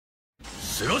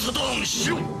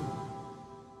DoDonPachi.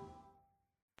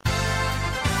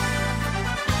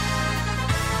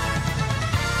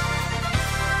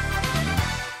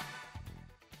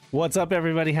 What's up,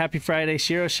 everybody? Happy Friday,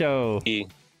 SHIRO Show.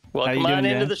 Welcome doing, on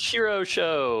into Dan? the SHIRO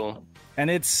Show.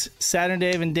 And it's Saturn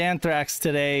Dave and Danthrax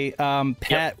today.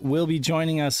 Pat will be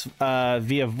joining us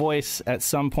via voice at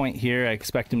some point here. I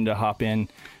expect him to hop in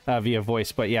via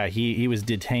voice. But yeah, he was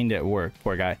detained at work,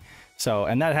 poor guy. So,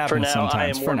 and that happens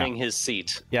sometimes. I am warming his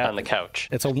seat on the couch.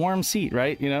 It's a warm seat,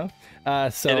 right? You know?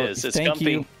 So it is. It's thank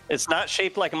comfy. you. It's not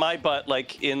shaped like my butt,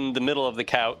 like in the middle of the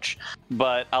couch,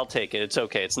 but I'll take it. It's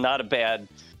okay. It's not a bad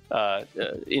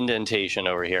indentation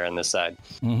over here on this side.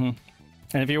 Mm-hmm.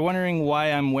 And if you're wondering why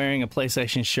I'm wearing a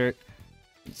PlayStation shirt,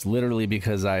 it's literally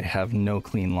because I have no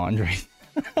clean laundry.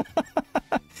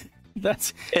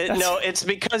 That's... No, it's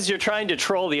because you're trying to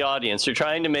troll the audience. You're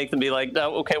trying to make them be like,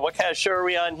 no, okay, what kind of show are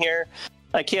we on here?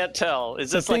 I can't tell. Is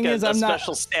this like a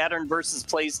special Saturn versus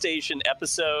PlayStation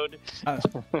episode?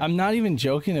 I'm not even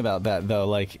joking about that, though.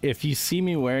 Like, if you see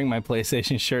me wearing my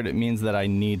PlayStation shirt, it means that I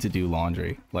need to do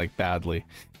laundry, like, badly.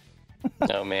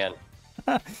 Oh, man.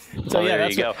 So yeah, there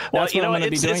you go. Well, you know,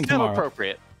 it's kind of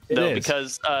appropriate, though,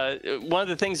 because one of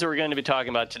the things that we're going to be talking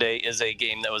about today is a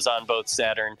game that was on both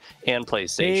Saturn and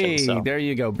PlayStation. Hey, there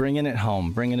you go. Bringing it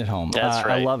home. Bringing it home. That's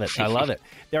right. I love it. I love it.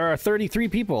 There are 33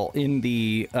 people in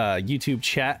the YouTube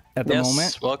chat at the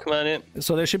moment. Welcome on in.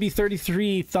 So there should be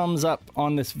 33 thumbs up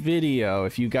on this video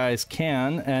if you guys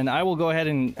can. And I will go ahead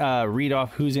and read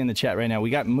off who's in the chat right now.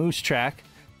 We got Moose Track.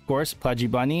 Of course, Pudgy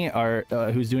Bunny,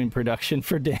 who's doing production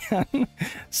for Dan.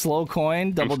 Slow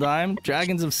Coin, Double Dime,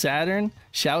 Dragons of Saturn.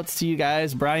 Shouts to you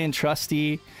guys, Brian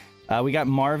Trusty. We got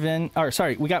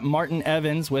we got Martin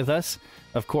Evans with us,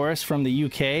 of course, from the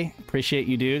UK. Appreciate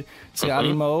you, dude.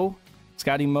 Scotty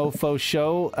Mofo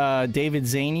Show. David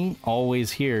Zaney,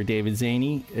 always here. David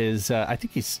Zaney is, I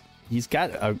think he's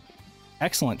got an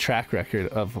excellent track record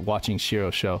of watching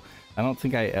SHIRO Show. I don't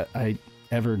think I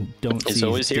ever don't see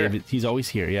always David. here. He's always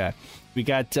here, yeah. We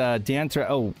got Dantra.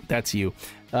 Oh, that's you.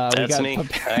 That's we got me.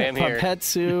 I am here.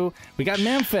 Papetsu. We got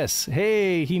Memphis.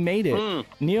 Hey, he made it.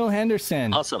 Neil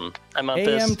Henderson. Awesome. I'm on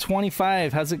this.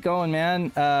 AM25. How's it going,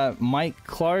 man? Mike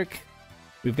Clark.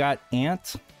 We've got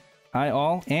Ant. Hi,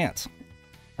 all. Ant.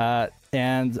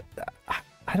 And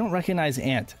I don't recognize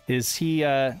Ant. Is he...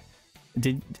 have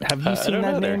you seen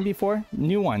that name before?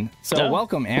 New one. So no,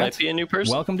 welcome, Ant. Might be a new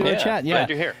person. Welcome to our chat. Yeah, glad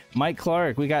you're here. Mike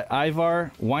Clark. We got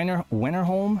Ivar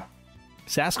Winterholm,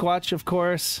 Sasquatch, of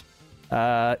course.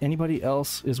 Anybody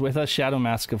else is with us? Shadow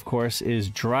Mask, of course, is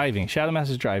driving. Shadow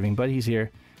Mask is driving, but he's here.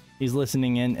 He's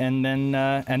listening in, and then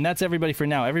and that's everybody for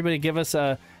now. Everybody, give us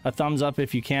a thumbs up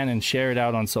if you can, and share it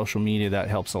out on social media. That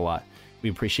helps a lot. We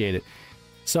appreciate it.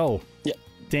 So,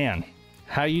 Dan.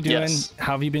 How you doing? Yes.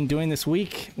 How have you been doing this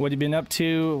week? What have you been up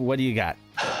to? What do you got?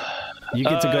 You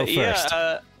get to go first.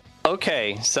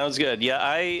 Okay, sounds good. Yeah,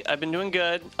 I've been doing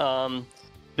good.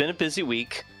 Been a busy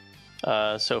week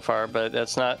so far, but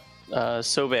that's not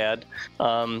so bad.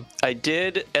 I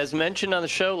did, as mentioned on the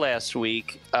show last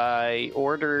week, I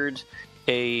ordered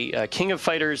a King of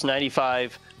Fighters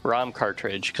 95 ROM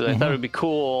cartridge because I thought it would be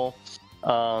cool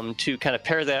to kind of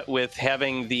pair that with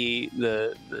having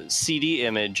the CD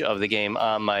image of the game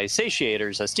on my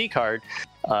Satiator's SD card,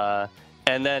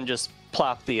 and then just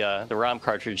plop the ROM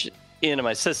cartridge into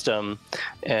my system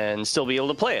and still be able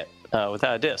to play it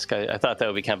without a disc. I thought that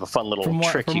would be kind of a fun little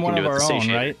trick you can do with the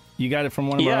Satiator. Right? You got it from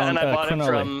one of our own. Yeah, and I bought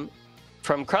Chronoly. it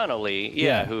from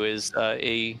Chronoly, who is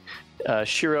a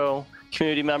SHIRO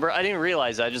community member. I didn't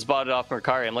realize I just bought it off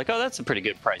Mercari. I'm like, oh, that's a pretty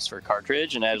good price for a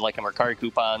cartridge, and I had like a Mercari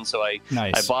coupon, so I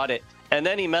bought it. And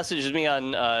then he messages me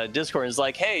on Discord and is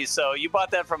like, hey, so you bought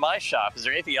that from my shop. Is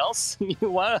there anything else you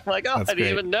want? I'm like, oh, I didn't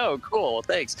even know. Cool,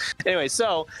 thanks. Anyway,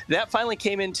 so that finally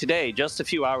came in today, just a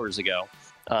few hours ago.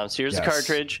 So here's the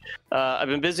cartridge. I've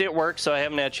been busy at work, so I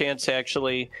haven't had a chance to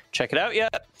actually check it out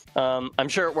yet. I'm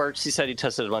sure it works. He said he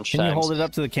tested it a bunch of times. Can you hold it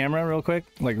up to the camera real quick?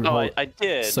 I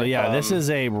did. So yeah, this is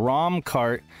a ROM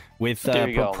cart with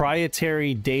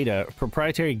proprietary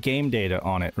game data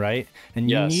on it, right? And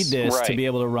you need this to be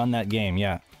able to run that game.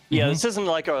 Yeah. Yeah, this isn't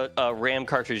like a RAM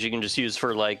cartridge you can just use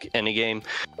for like any game.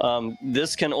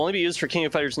 This can only be used for King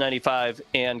of Fighters 95,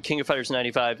 and King of Fighters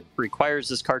 95 requires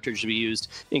this cartridge to be used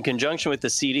in conjunction with the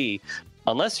CD,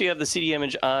 unless you have the CD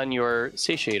image on your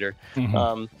Satiator.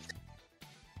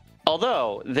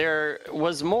 Although there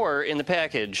was more in the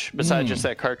package besides just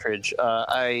that cartridge.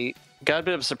 I got a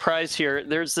bit of a surprise here.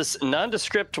 There's this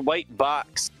nondescript white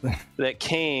box that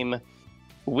came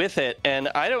with it, and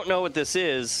I don't know what this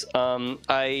is.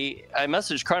 I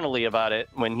messaged Chronally about it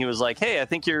when he was like, "Hey, I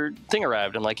think your thing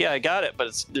arrived." I'm like, "Yeah, I got it, but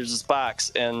there's this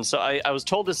box," and so I was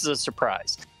told this is a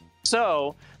surprise.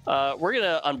 So we're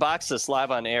gonna unbox this live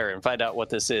on air and find out what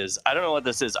this is. I don't know what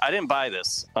this is. I didn't buy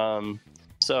this,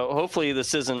 so hopefully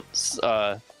this isn't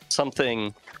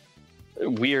something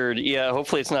weird. Yeah,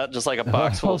 hopefully it's not just like a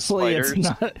box full of spiders.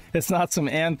 It's not some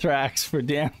anthrax for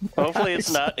Dan. Hopefully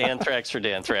it's not anthrax for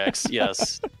Danthrax.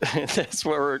 Yes, that's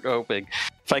what we're hoping.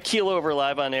 If I keel over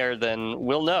live on air, then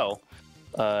we'll know.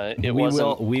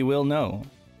 We will know.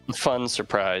 Fun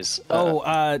surprise.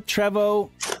 Trevo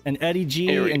and Eddie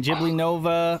G and Ghibli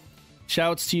Nova.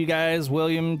 Shouts to you guys.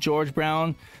 William, George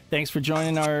Brown. Thanks for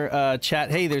joining our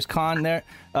chat. Hey, there's Con there.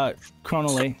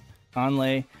 Chronolay.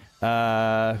 Conlay.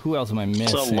 Who else am I missing?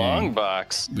 It's a long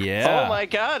box. Yeah. Oh my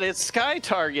god, it's Sky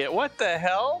Target. What the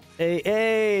hell?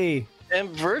 Hey. And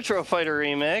Virtual Fighter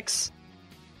Remix.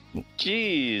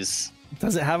 Jeez.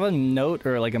 Does it have a note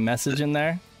or like a message in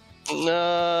there?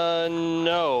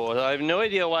 No. I have no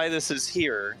idea why this is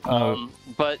here.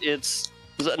 But it's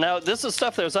now this is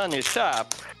stuff that was on the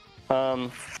shop.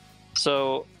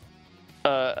 So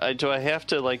do I have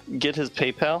to like get his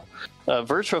PayPal?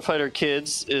 Virtua Fighter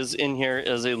Kids is in here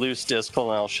as a loose disc. Hold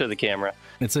on, I'll show the camera.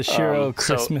 It's a Shiro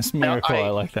Christmas miracle. I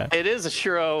like that. It is a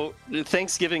Shiro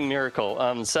Thanksgiving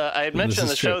miracle. So I had mentioned on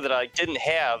the show that I didn't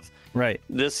have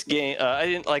this game. I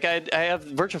didn't like. I have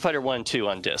Virtua Fighter 1 and 2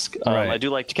 on disc. I do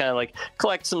like to kind of like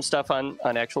collect some stuff on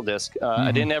actual disc.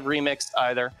 I didn't have remixed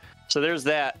either. So there's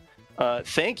that.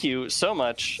 Thank you so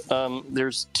much.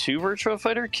 There's 2 Virtua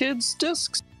Fighter Kids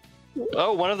discs.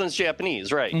 Oh, one of them's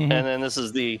Japanese, right? And then this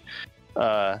is the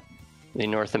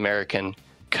North American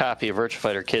copy of Virtua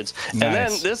Fighter Kids. Nice. And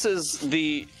then this is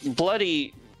the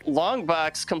bloody long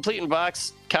box, complete in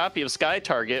box copy of Sky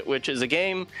Target, which is a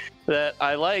game that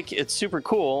I like. It's super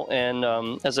cool, and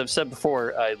as I've said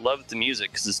before, I love the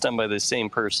music because it's done by the same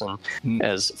person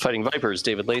as Fighting Vipers,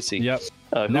 David Lacey. Yep.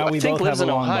 Who now I we think both lives have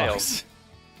in a long Ohio. box.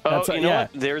 Oh, you know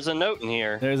what? There's a note in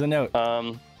here. There's a note.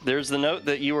 There's the note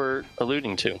that you were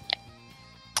alluding to.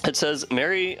 It says,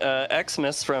 Merry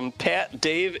Xmas from Pat,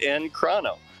 Dave, and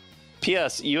Chrono.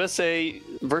 P.S. USA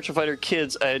Virtua Fighter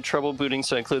Kids, I had trouble booting,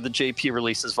 so I included the JP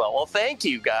release as well. Well, thank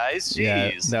you, guys. Jeez.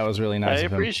 Yeah, that was really nice I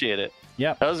appreciate it.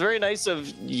 Yeah. That was very nice of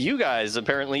you guys.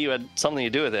 Apparently, you had something to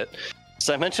do with it.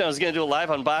 So I mentioned I was going to do a live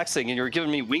unboxing, and you were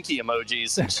giving me winky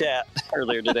emojis in chat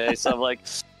earlier today. So I'm like,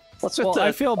 what's with the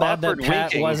I feel bad that Pat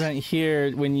winking? wasn't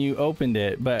here when you opened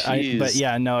it, but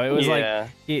yeah, no, it was like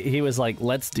he was like,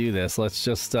 let's do this. Let's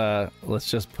just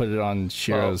put it on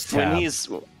Shiro's tab.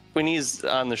 When he's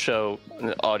on the show,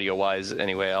 audio wise,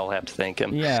 anyway, I'll have to thank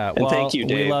him. Yeah, and thank you,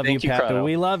 Dave. We love thank you, Pat. Chrono.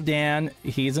 We love Dan.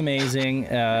 He's amazing.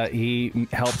 He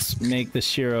helps make the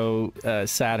Shiro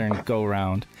Saturn go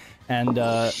round. And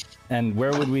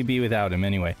where would we be without him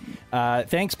anyway?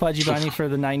 Thanks, Pudgy Bunny, for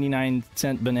the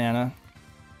 99-cent banana.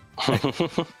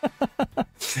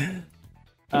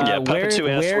 Where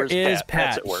is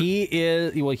Pat? He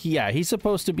is he's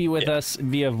supposed to be with us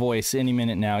via voice any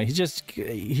minute now. He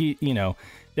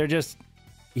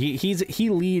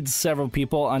leads several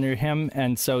people under him,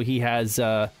 and so he has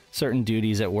certain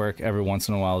duties at work every once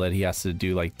in a while that he has to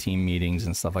do, like team meetings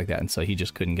and stuff like that, and so he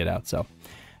just couldn't get out. So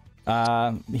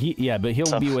but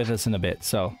he'll be with us in a bit.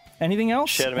 So anything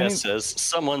else? Shadowman says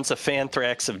someone's a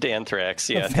fanthrax of Danthrax.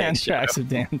 Yeah, thanks, fanthrax of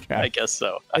Danthrax. I guess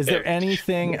so. Is there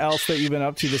anything else that you've been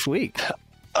up to this week?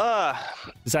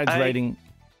 Besides writing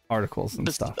articles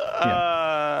and stuff.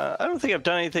 I don't think I've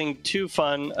done anything too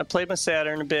fun. I played my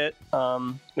Saturn a bit,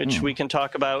 which we can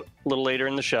talk about a little later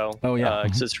in the show. Oh yeah,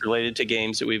 because it's related to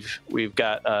games that we've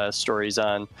got stories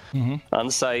on the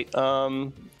site.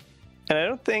 And I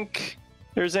don't think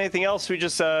there's anything else. We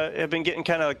just have been getting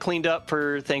kind of cleaned up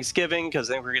for Thanksgiving, because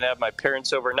I think we're going to have my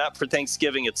parents over. Not for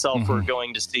Thanksgiving itself. We're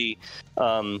going to see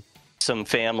some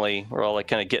family. We're all like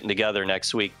kind of getting together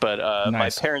next week. But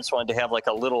nice. My parents wanted to have like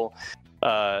a little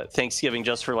Thanksgiving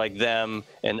just for like them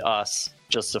and us,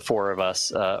 just the 4 of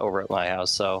us over at my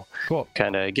house. So cool.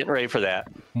 Kind of getting ready for that.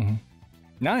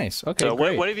 Nice. Okay. So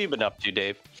great. what have you been up to,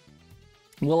 Dave?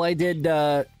 Well, I did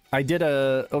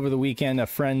over the weekend a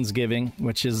Friendsgiving,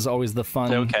 which is always the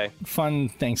fun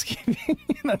Thanksgiving.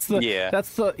 that's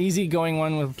the easygoing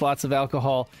one with lots of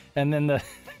alcohol, and then the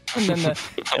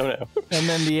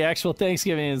actual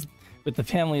Thanksgiving is with the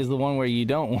family is the one where you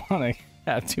don't want to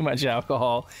have too much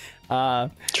alcohol.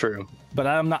 True. But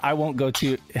I won't go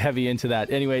too heavy into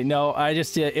that. Anyway, no,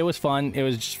 it was fun. It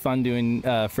was just fun doing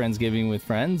Friendsgiving with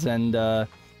friends, and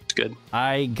it's good.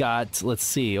 I got, let's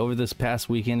see, over this past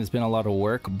weekend, it's been a lot of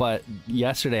work, but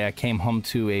yesterday I came home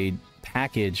to a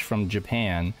package from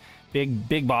Japan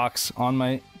big box on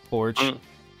my porch.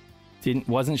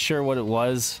 Wasn't sure what it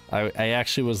was. I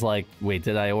actually was like, wait,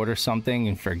 did I order something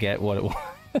and forget what it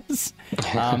was?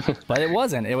 But it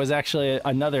wasn't. It was actually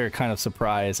another kind of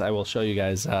surprise. I will show you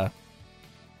guys.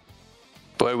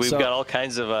 Boy, we've got all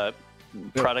kinds of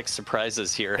product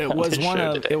surprises here. It was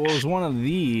one of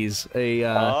these.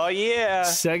 Oh yeah,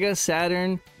 Sega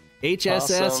Saturn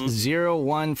HSS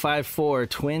 0154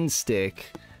 twin stick.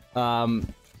 Love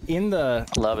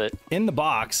it. In the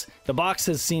box. The box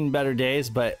has seen better days,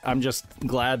 but I'm just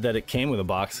glad that it came with a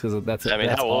box because that's. I mean,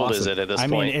 how old is it at this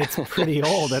point? I mean, it's pretty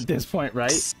old at this point,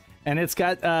 right? And it's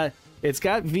got VR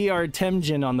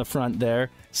Temjin on the front there,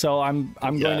 so I'm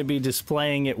going to be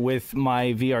displaying it with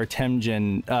my VR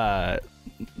Temjin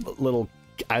little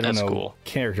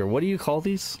character. What do you call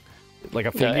these? Like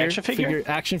a figure?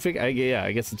 Action figure. Yeah,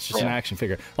 I guess it's just an action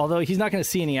figure. Although he's not going to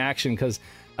see any action because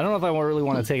I don't know if I really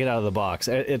want to take it out of the box.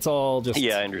 It's all just.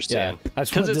 Yeah, I understand. Yeah, I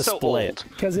just want to display it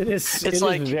because it is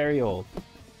very old.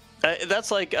 That's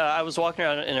like I was walking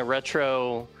around in a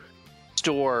retro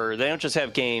store. They don't just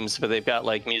have games, but they've got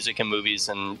like music and movies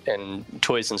and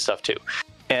toys and stuff too.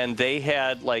 And they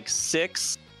had like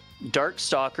 6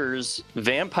 Darkstalkers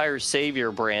Vampire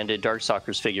Savior branded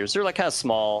Darkstalkers figures. They're like kind of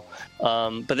small,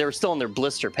 but they were still in their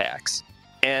blister packs.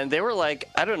 And they were like,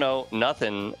 I don't know,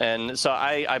 nothing. And so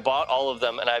I bought all of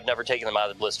them, and I've never taken them out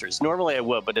of the blisters. Normally I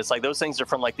would, but it's like those things are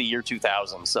from like the year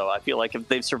 2000. So I feel like if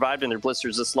they've survived in their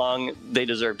blisters this long, they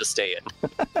deserve to stay in.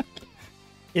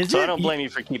 I don't blame you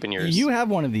for keeping yours. You have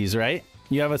one of these, right?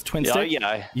 You have a twin stick? Oh,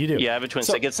 yeah. You do? Yeah, I have a twin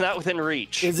stick. It's not within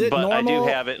reach, is it but normal? I do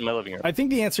have it in my living room. I think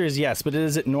the answer is yes, but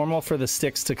is it normal for the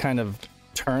sticks to kind of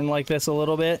turn like this a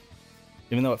little bit,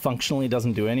 even though it functionally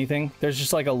doesn't do anything? There's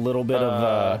just like a little bit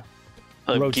of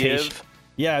rotation. Give?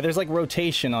 Yeah, there's like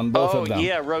rotation on both of them. Oh,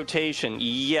 yeah, rotation.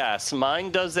 Yes,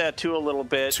 mine does that too a little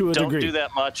bit. To a degree. Don't do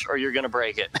that much or you're going to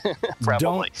break it,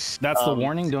 probably. That's the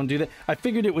warning, don't do that. I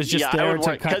figured it was just there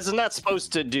to because it's not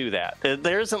supposed to do that.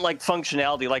 There isn't like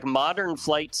functionality. Like modern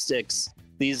flight sticks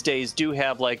these days do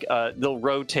have like, they'll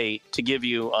rotate to give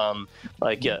you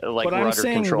like but rudder I'm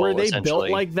saying, control, were they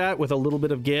built like that with a little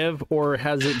bit of give, or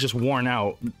has it just worn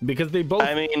out? Because they both,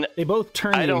 they both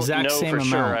turn the exact same amount.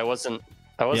 Sure.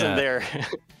 I wasn't there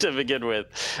to begin with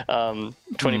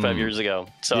 25 years ago,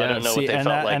 so I don't know what they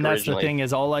felt like and that's originally. The thing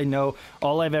is,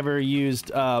 all I've ever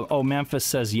used. Memphis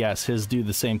says yes, his do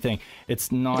the same thing.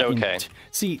 It's not okay.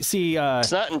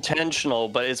 It's not intentional,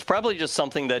 but it's probably just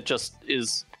something that just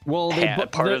is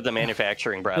part of the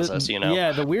manufacturing process.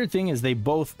 Yeah, the weird thing is they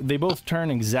both turn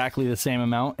exactly the same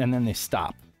amount and then they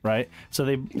stop. Right, so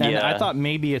I thought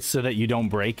maybe it's so that you don't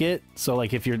break it. So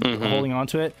like if you're holding on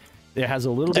to it. It has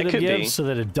a little bit of give so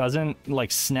that it doesn't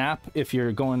like snap if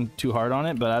you're going too hard on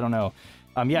it, but I don't know.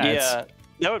 That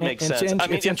would make sense. I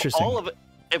mean, it's interesting.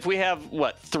 If we have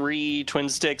 3 twin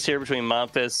sticks here between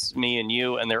Memphis, me, and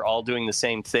you, and they're all doing the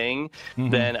same thing,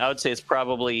 then I would say it's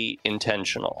probably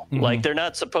intentional. Like they're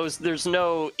not supposed. There's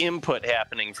no input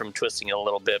happening from twisting it a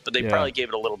little bit, but they probably gave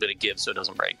it a little bit of give so it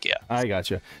doesn't break. Yeah, I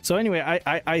gotcha. So anyway,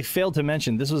 I failed to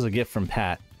mention this was a gift from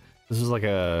Pat. This was like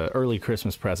a early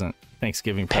Christmas present,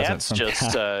 Thanksgiving present. Pat's from just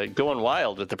Pat. Going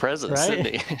wild with the presents, right?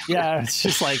 isn't he? Yeah, it's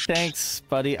just like, thanks,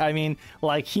 buddy. I mean,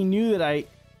 like he knew that I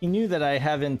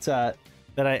hadn't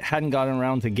gotten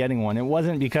around to getting one. It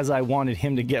wasn't because I wanted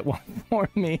him to get one for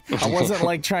me. I wasn't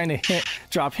like trying to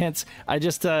drop hints. I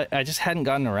just hadn't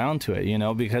gotten around to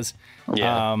it, because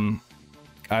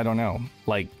I don't know.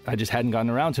 Like I just hadn't gotten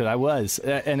around to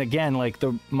it. And again, like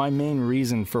my main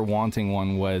reason for wanting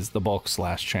one was the bulk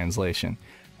slash translation.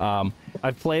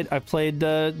 I've played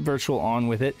Virtual On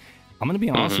with it. I'm gonna be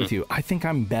honest with you. I think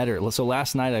I'm better. So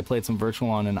last night I played some Virtual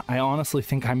On, and I honestly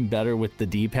think I'm better with the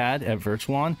D-pad at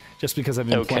Virtual On, just because I've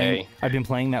been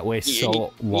playing that way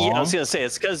so long. Yeah, I was gonna say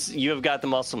it's because you have got the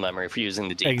muscle memory for using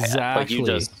the D-pad. Exactly.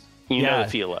 Like you know the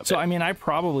feel of it. So I mean, I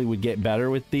probably would get better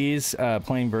with these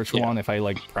playing Virtual On if I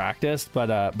like practiced,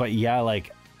 but yeah,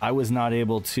 like I was not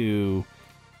able to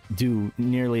do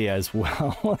nearly as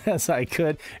well as I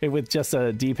could with just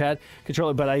a D-pad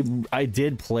controller. But I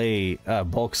did play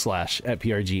bulk slash at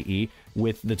PRGE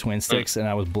with the twin sticks, and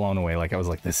I was blown away. Like I was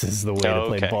like, this is the way to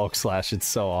play bulk slash. It's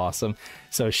so awesome.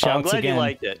 So shouts I'm glad again. You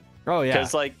liked it. Oh yeah,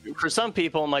 because like for some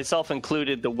people, myself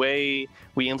included, the way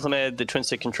we implemented the twin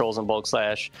stick controls in bulk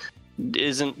slash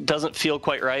doesn't feel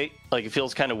quite right. Like it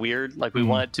feels kind of weird. Like we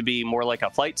want it to be more like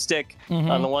a flight stick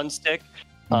on the one stick.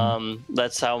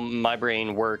 That's how my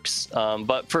brain works.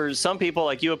 But for some people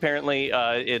like you, apparently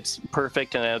it's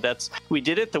perfect, and we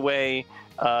did it the way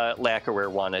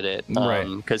Lacquerware wanted it. Right.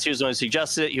 Because he was the one who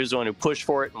suggested it. He was the one who pushed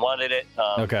for it and wanted it.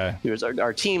 Okay. He was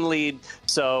our team lead.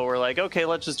 So we're like, okay,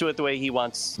 let's just do it the way he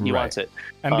wants it.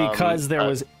 And because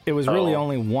it was really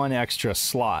only one extra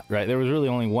slot, right? There was really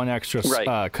only one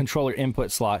extra controller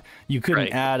input slot. You couldn't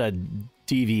add a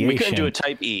deviation. We couldn't do a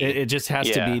type E. It just has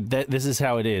to be that this is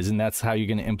how it is, and that's how you're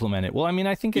going to implement it. Well, I mean,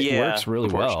 I think it works really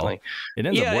well. It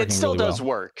ends up working it still really does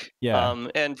work. Yeah.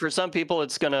 And for some people,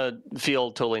 it's going to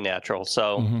feel totally natural.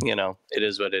 So, it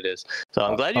is what it is. So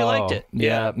I'm glad you liked it.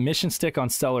 Yeah. Mission stick on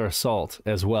Stellar Assault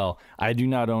as well. I do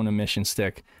not own a mission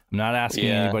stick. I'm not asking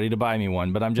anybody to buy me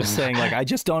one, but I'm just saying, like, I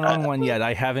just don't own one yet.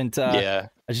 I haven't. I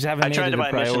just haven't made it a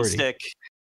priority.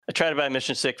 I tried to buy a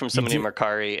mission stick from somebody in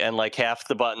Mercari, and like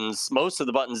most of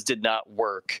the buttons did not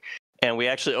work. And we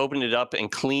actually opened it up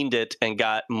and cleaned it and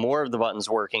got more of the buttons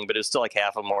working, but it's still like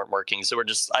half of them weren't working. So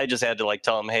I just had to like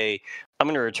tell him, hey, I'm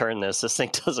going to return this. This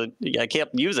thing I can't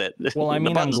use it. Well, I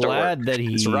mean, I'm glad that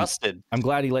it's rusted. I'm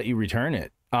glad he let you return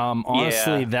it.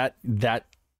 Honestly, that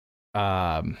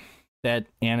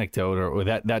anecdote or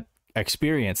that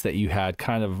experience that you had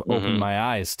kind of opened my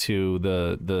eyes to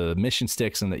the mission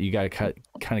sticks, and that you got to kind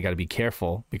of got to be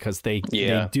careful because they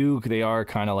are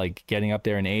kind of like getting up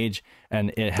there in age,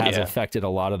 and it has affected a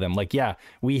lot of them. Like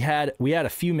we had a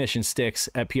few mission sticks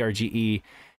at PRGE,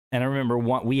 and I remember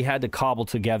we had to cobble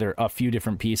together a few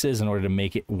different pieces in order to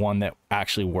make it one that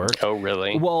actually worked. Oh,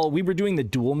 really? Well, we were doing the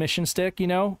dual mission stick, with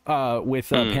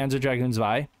Panzer Dragoon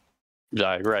Zwei.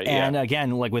 Right. And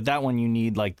again, like with that one, you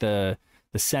need like the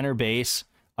center base,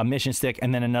 a mission stick,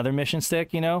 and then another mission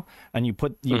stick, and you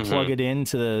plug it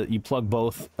into you plug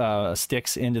both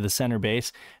sticks into the center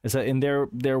base. And there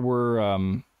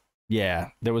was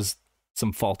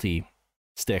some faulty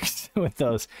sticks with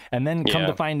those. And then come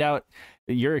to find out,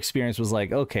 your experience was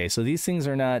like, okay, so these things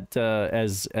are not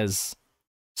as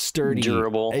sturdy,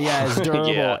 durable, as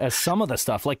durable as some of the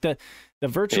stuff, like the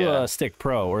Virtua Stick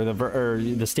Pro or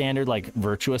the standard like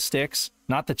Virtua sticks,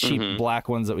 not the cheap black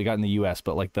ones that we got in the US,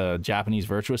 but like the Japanese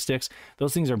Virtua sticks.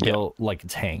 Those things are built like a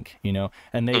tank,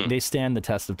 and they stand the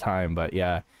test of time. But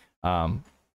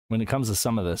when it comes to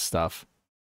some of this stuff,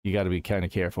 you got to be kind of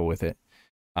careful with it.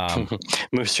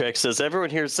 Moose Track says,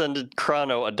 everyone here send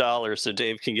Chrono $1 so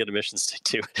Dave can get a mission stick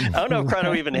too. I don't know if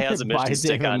Chrono even has a mission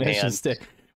stick on hand.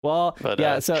 Well, but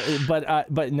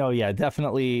no,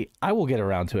 definitely I will get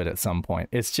around to it at some point.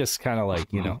 It's just kind of like,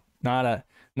 not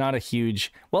a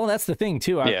huge, well, that's the thing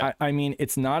too. I mean,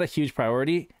 it's not a huge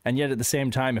priority. And yet at the same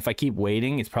time, if I keep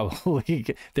waiting,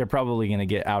 they're probably going to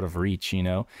get out of reach,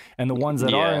 and the ones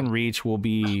that are in reach will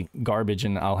be garbage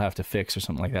and I'll have to fix or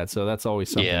something like that. So that's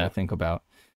always something to think about.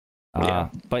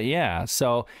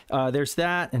 So there's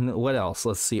that. And what else?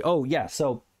 Let's see. Oh yeah.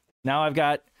 So now I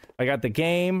got the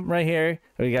game right here.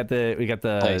 We got the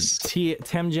nice.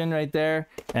 Temjin right there,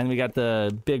 and we got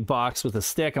the big box with a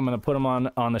stick. I'm gonna put them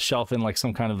on the shelf in like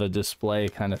some kind of a display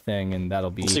kind of thing, and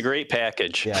that'll be. It's a great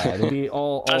package. Yeah, it'll be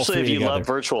all especially if you together. love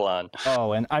Virtual On.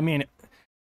 Oh, and I mean,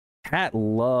 Pat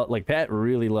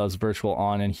really loves Virtual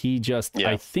On, and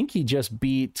I think he just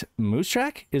beat Moose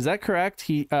Track. Is that correct?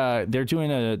 They're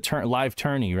doing a live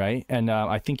tourney, right? And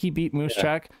I think he beat Moose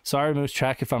Track. Sorry, Moose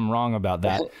Track, if I'm wrong about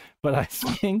that, but I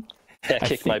think Pat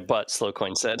kicked my butt.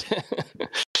 Slowcoin said.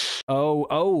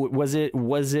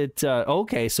 Was it?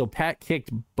 Okay, so Pat kicked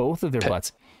both of their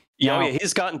butts. Yeah,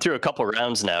 he's gotten through a couple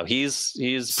rounds now. He's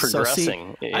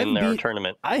progressing in their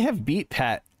tournament. I have beat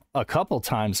Pat a couple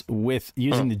times with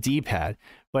using the D-pad,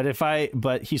 but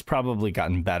he's probably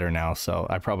gotten better now, so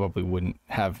I probably wouldn't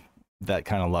have that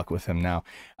kind of luck with him now.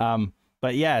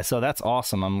 But yeah, so that's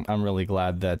awesome. I'm really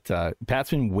glad that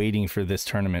Pat's been waiting for this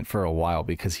tournament for a while,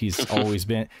 because he's always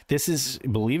been. This is,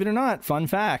 believe it or not, fun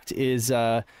fact is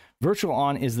Virtual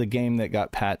On is the game that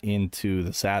got Pat into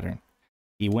the Saturn.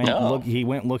 He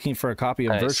went looking for a copy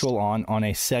of Virtual On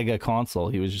a Sega console.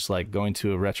 He was just like going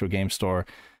to a retro game store,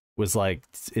 was like,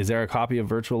 is there a copy of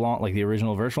Virtual On, like the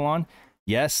original Virtual On?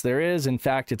 Yes, there is. In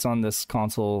fact, it's on this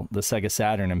console, the Sega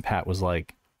Saturn. And Pat was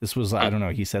like, this was, I don't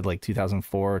know, he said like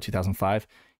 2004 or 2005.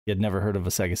 He had never heard of a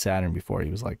Sega Saturn before. He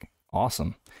was like,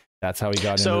 awesome. That's how he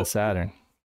got into the Saturn.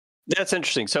 That's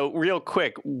interesting. So real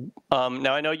quick,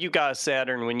 now I know you got a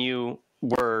Saturn when you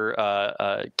were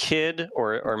a kid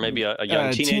or maybe a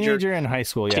young teenager in high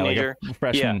school. Yeah, like a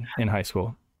freshman in high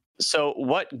school. So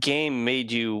what game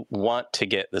made you want to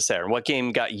get the Saturn? What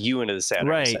game got you into the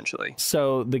Saturn, essentially?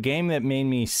 So the game that made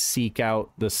me seek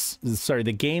out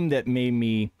the game that made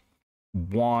me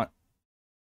want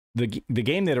the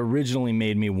game that originally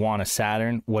made me want a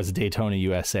Saturn was Daytona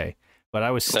USA. But I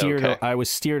was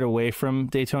steered away from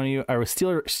Daytona. I was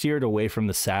steered away from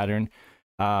the Saturn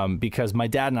because my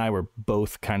dad and I were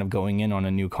both kind of going in on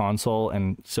a new console,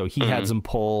 and so he had some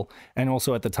pull, and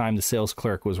also at the time the sales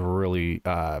clerk was really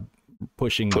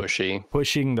pushing the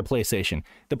PlayStation.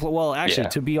 Well, actually,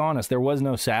 to be honest, there was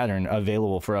no Saturn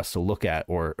available for us to look at,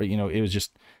 or it was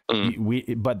just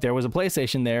but there was a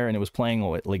PlayStation there, and it was playing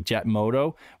like Jet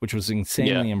Moto, which was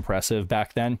insanely impressive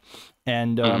back then.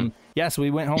 And so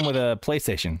we went home with a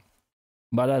PlayStation.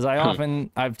 But as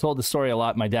I've told the story a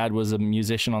lot, my dad was a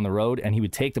musician on the road, and he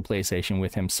would take the PlayStation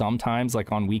with him sometimes,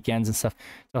 like on weekends and stuff,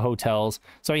 to hotels.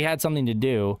 So he had something to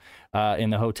do in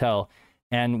the hotel.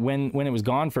 And when it was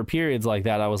gone for periods like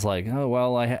that, I was like, oh,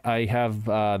 well, I have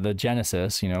the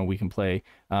Genesis, we can play,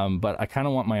 but I kind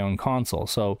of want my own console.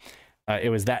 So it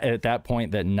was at that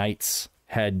point that Knights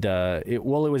had, it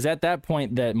was at that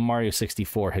point that Mario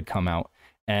 64 had come out.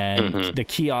 And the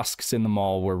kiosks in the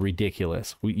mall were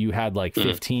ridiculous. You had like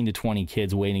 15 to 20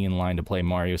 kids waiting in line to play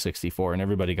Mario 64, and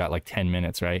everybody got like 10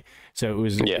 minutes, right? So it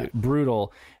was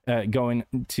brutal going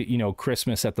to,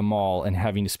 Christmas at the mall and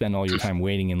having to spend all your time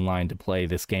waiting in line to play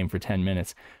this game for 10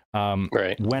 minutes.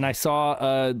 When I saw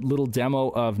a little demo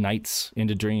of Nights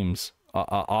into Dreams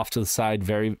off to the side,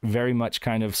 very, very much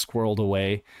kind of squirreled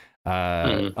away,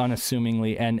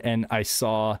 unassumingly, and I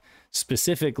saw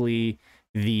specifically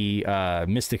the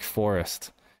Mystic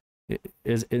Forest.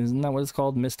 Isn't that what it's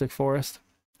called? Mystic Forest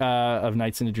of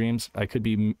Nights into Dreams. I could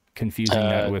be confusing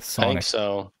that with Sonic. I think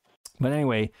so. But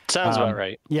anyway, sounds about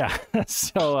right. Yeah.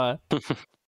 So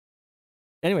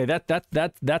anyway,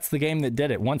 that's the game that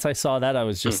did it. Once I saw that, I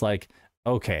was just like,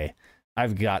 okay,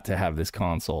 I've got to have this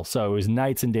console. So it was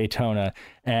Nights in Daytona,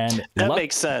 and that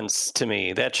makes sense to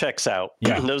me. That checks out.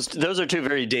 Yeah, those are two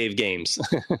very Dave games.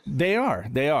 They are.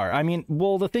 I mean,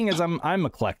 well, the thing is, I'm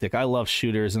eclectic. I love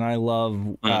shooters, and I love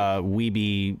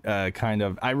weeby kind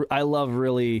of. I love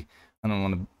really. I don't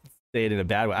want to say it in a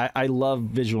bad way. I love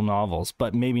visual novels,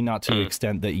 but maybe not to the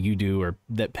extent that you do or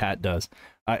that Pat does.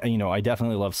 I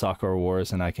definitely love Sakura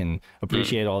Wars, and I can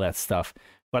appreciate all that stuff.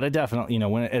 But I definitely,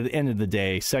 when at the end of the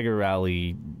day, Sega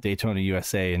Rally, Daytona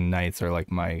USA, and Nights are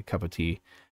like my cup of tea.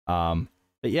 But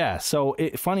yeah, so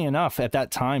funny enough, at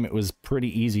that time, it was pretty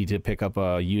easy to pick up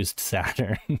a used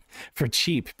Saturn for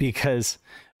cheap because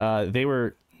they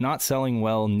were not selling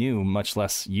well new, much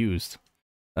less used.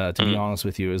 To be honest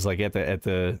with you, it was like at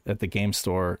the game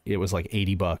store, it was like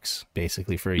 $80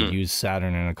 basically for a used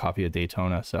Saturn and a copy of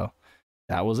Daytona. So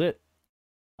that was it.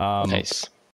 Nice.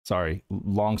 Sorry,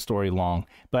 long story long,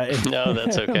 but no,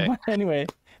 that's okay. Anyway,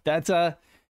 that's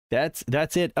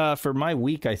it for my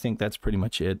week. I think that's pretty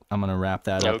much it. I'm gonna wrap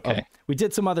that up. Okay. We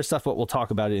did some other stuff, but we'll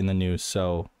talk about it in the news.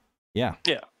 So yeah,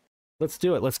 let's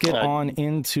do it. Let's get on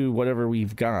into whatever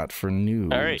we've got for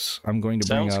news. All right, I'm going to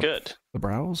bring up the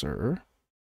browser.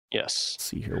 Yes. Let's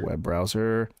see here, web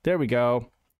browser. There we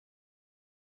go.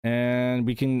 And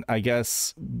we can, I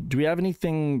guess, do we have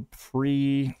anything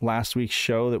pre last week's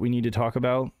show that we need to talk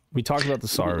about? We talked about the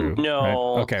Saru. No.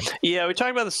 Right? Okay. Yeah, we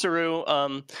talked about the Saru.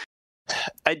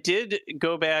 I did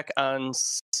go back on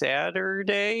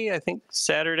Saturday,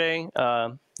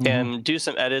 and do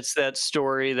some edits to that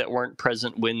story that weren't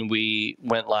present when we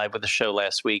went live with the show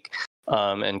last week,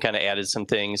 and kind of added some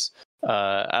things.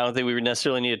 I don't think we would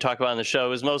necessarily need to talk about on the show. It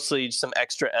was mostly some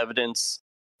extra evidence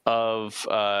of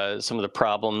some of the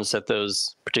problems that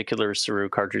those particular Saru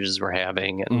cartridges were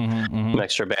having, and some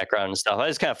extra background and stuff. I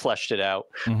just kind of fleshed it out,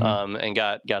 and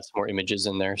got some more images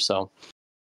in there. So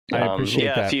I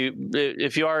appreciate that.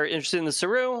 If you are interested in the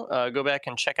Saru, go back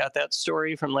and check out that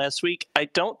story from last week. I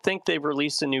don't think they've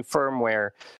released a new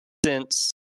firmware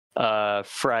since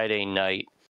Friday night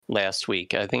last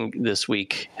week. I think this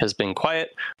week has been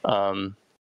quiet.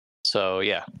 So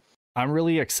yeah, I'm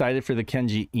really excited for the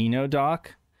Kenji Eno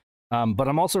dock. But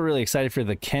I'm also really excited for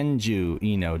the Kenju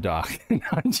Eno dock.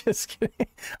 I'm just kidding.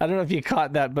 I don't know if you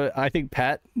caught that, but I think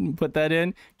Pat put that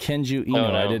in. Kenju Eno.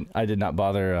 Oh, no. I did not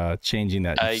bother changing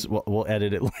that. We'll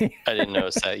edit it later. I didn't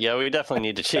notice that. Yeah, we definitely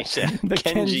need to change that. The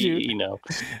Kenji Eno.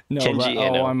 No, Kenji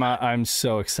Eno. I'm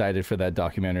so excited for that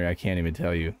documentary. I can't even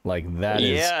tell you. Like that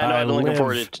is. Yeah, I know. I've been looking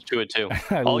forward to it too.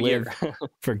 All year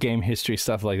for game history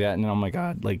stuff like that. And oh my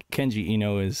god, like Kenji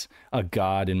Eno is a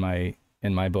god in my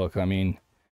book. I mean.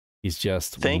 He's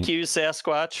just. Thank you,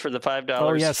 Sasquatch, for the $5.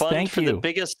 Oh yes, thank you. The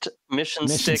biggest mission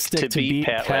stick to beat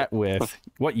Pat with.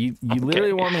 What you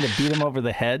literally want me to beat him over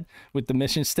the head with the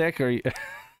mission stick, or? Yeah,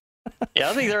 I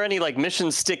don't think there are any like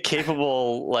mission stick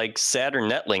capable like Saturn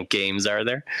Netlink games, are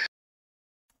there?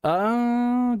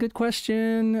 Good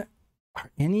question.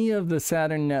 Are any of the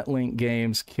Saturn Netlink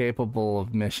games capable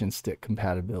of mission stick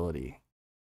compatibility?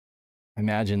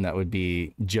 imagine that would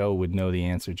be Joe would know the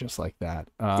answer just like that.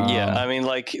 Yeah, I mean,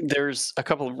 like there's a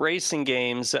couple of racing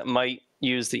games that might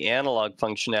use the analog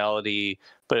functionality,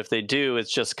 but if they do,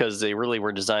 it's just because they really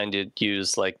were designed to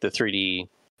use like the 3D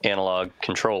analog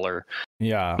controller,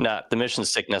 not the mission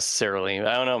stick necessarily.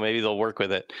 I don't know, maybe they'll work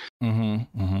with it.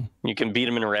 You can beat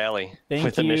them in a rally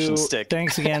with the mission stick.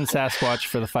 Thanks again, Sasquatch,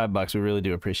 for the $5. We really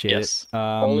do appreciate it.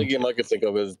 Only game I could think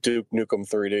of is Duke Nukem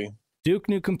 3D. Duke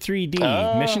Nukem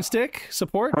 3D mission stick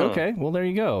support. Okay, well there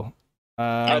you go.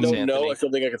 I don't know. I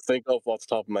don't think I could think of off the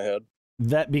top of my head.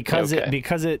 That because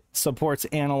it supports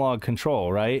analog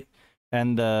control, right?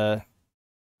 And I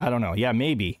don't know. Yeah,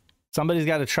 maybe somebody's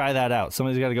got to try that out.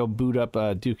 Somebody's got to go boot up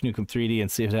Duke Nukem 3D and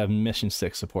see if they have mission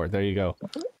stick support. There you go.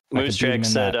 Moose Jack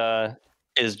said,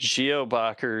 "Is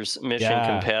GeoBockers mission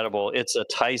compatible? It's a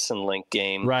Tyson Link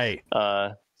game, right?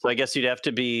 So I guess you'd have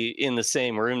to be in the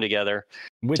same room together."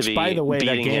 Which, by the way,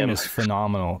 that game is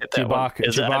phenomenal.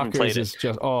 GeoBockers is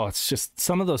just it's just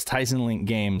some of those Tyson Link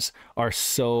games are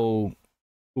so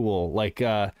cool. Like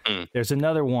there's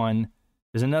another one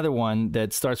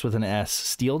that starts with an S.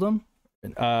 Steeldom.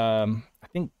 I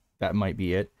think that might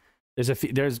be it.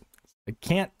 I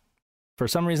can't, for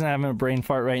some reason, I'm having a brain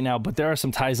fart right now, but there are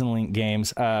some Tyson Link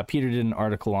games. Peter did an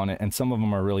article on it, and some of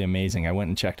them are really amazing. I went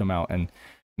and checked them out, and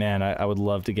man, I would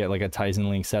love to get like a Tyson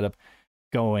Link setup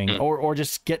going, or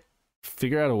just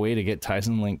figure out a way to get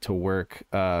Tyson Link to work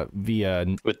via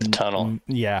with the tunnel.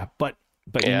 Yeah, but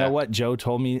you know what? Joe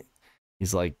told me,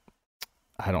 he's like,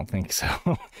 I don't think so.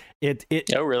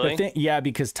 Oh, really?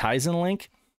 Because Tyson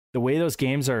Link, the way those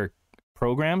games are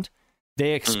programmed,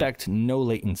 they expect no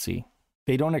latency.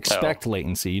 They don't expect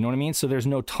latency. You know what I mean? So there's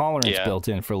no tolerance built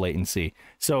in for latency.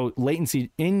 So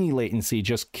any latency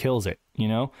just kills it, you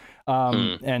know?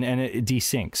 And it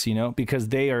desyncs, you know, because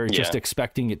they are just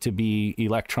expecting it to be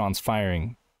electrons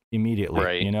firing immediately,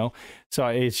 right? You know? So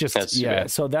it's just,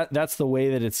 so that's the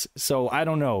way that it's, so I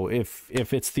don't know if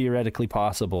it's theoretically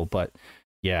possible, but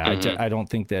I don't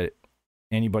think that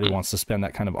anybody wants to spend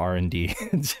that kind of R&D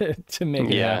to make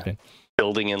it happen.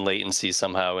 Building in latency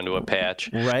somehow into a patch,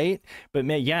 right? But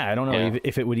I don't know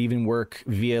if it would even work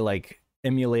via like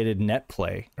emulated net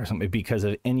play or something, because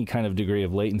of any kind of degree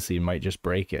of latency might just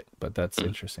break it. But that's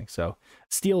interesting. So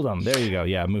Steeldom, there you go.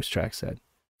 Yeah, Moose Track said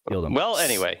Steeldom. Well,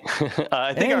 anyway,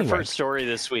 I think our first story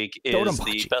this week is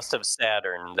the Best of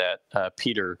Saturn that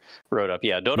Peter wrote up.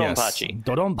 Yeah, DoDonPachi.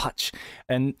 DoDonPachi,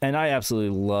 and I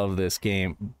absolutely love this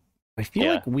game. I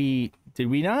feel like we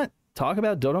not talk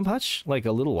about DoDonPachi like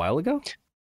a little while ago?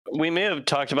 We may have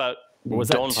talked about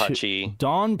DonPachi.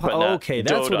 Okay,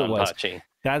 that's what it was.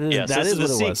 That is the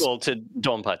sequel to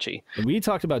DonPachi. We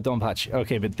talked about DonPachi.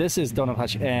 Okay, but this is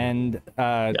DoDonPachi. And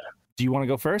do you want to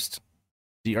go first?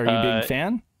 Are you a big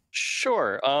fan?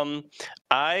 Sure.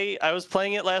 I was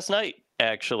playing it last night,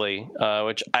 actually,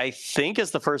 which I think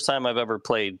is the first time I've ever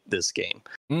played this game.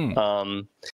 And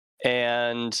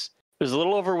it was a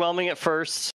little overwhelming at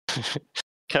first.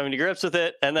 Coming to grips with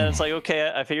it, and then it's like, okay,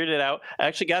 I figured it out. I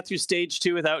actually got through stage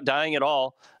 2 without dying at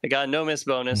all. I got a no miss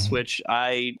bonus, which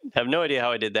I have no idea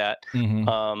how I did that.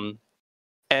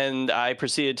 And I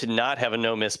proceeded to not have a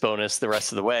no miss bonus the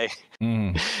rest of the way.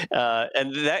 And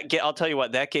I'll tell you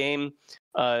what, that game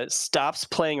stops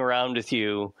playing around with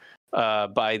you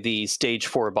by the stage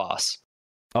 4 boss.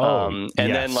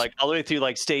 Then like all the way through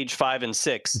like stage 5 and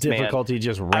 6, difficulty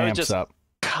just ramps up.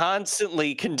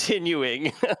 Constantly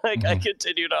continuing. I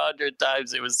continued 100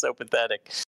 times. It was so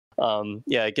pathetic.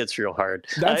 It gets real hard.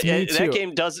 That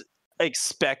game does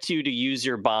expect you to use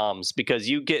your bombs, because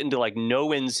you get into like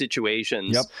no-win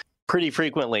situations pretty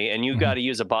frequently, and you got to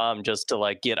use a bomb just to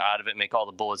like get out of it and make all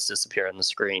the bullets disappear on the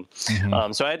screen.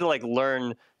 So I had to like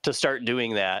learn to start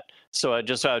doing that, so I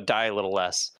would die a little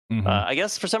less. I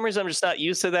guess for some reason I'm just not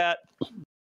used to that.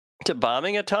 To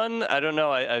bombing a ton, I don't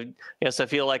know. I guess I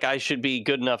feel like I should be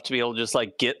good enough to be able to just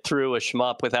like get through a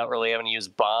shmup without really having to use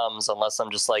bombs, unless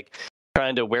I'm just like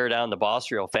trying to wear down the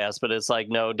boss real fast. But it's like,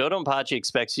 no, DoDonPachi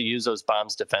expects you to use those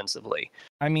bombs defensively.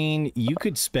 I mean, you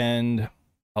could spend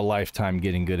a lifetime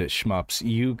getting good at shmups.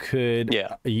 You could,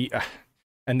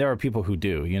 and there are people who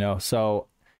do, you know. So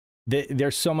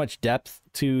there's so much depth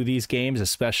to these games,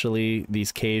 especially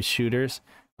these cave shooters.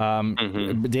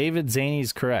 David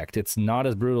Zaney's correct. It's not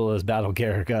as brutal as Battle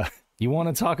Garriga. You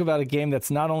want to talk about a game that's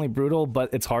not only brutal,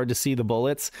 but it's hard to see the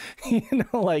bullets.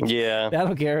 Battle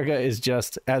Garriga is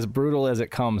just as brutal as it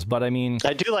comes. But I mean,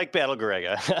 I do like Battle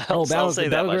Garriga. Battle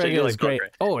Garriga is great.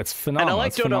 Oh, it's phenomenal. And I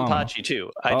like DoDonPachi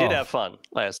too. I did have fun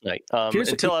last night.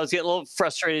 Until I was getting a little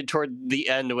frustrated toward the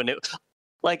end when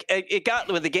like it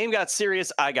got when the game got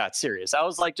serious, I got serious. I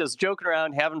was like just joking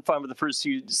around, having fun with the first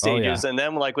few stages, and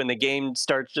then like when the game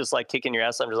starts just like kicking your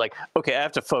ass, I'm just like, okay, I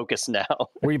have to focus now.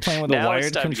 Were you playing with a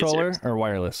wired controller or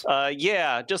wireless?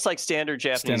 Yeah, just like standard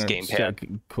Japanese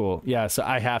gamepad. Cool. Yeah, so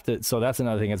I have to. So that's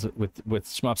another thing is with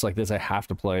shmups like this, I have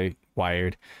to play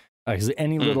wired. Because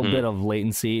any little bit of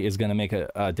latency is going to make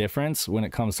a difference when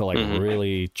it comes to like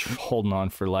really holding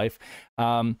on for life.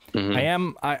 I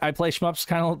play shmups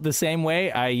kind of the same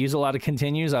way. I use a lot of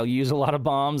continues. I'll use a lot of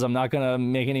bombs. I'm not going to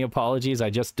make any apologies.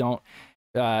 I just don't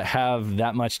have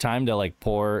that much time to like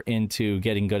pour into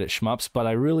getting good at shmups, but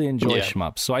I really enjoy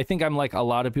shmups. So I think I'm like a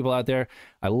lot of people out there.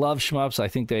 I love shmups. I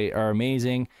think they are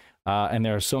amazing. And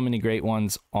there are so many great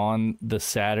ones on the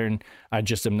Saturn. I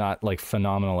just am not like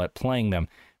phenomenal at playing them.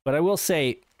 But I will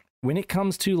say, when it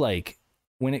comes to like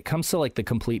the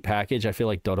complete package, I feel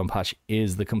like DoDonPachi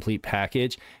is the complete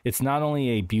package. It's not only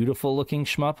a beautiful looking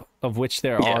shmup, of which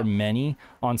there are many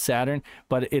on Saturn,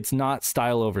 but it's not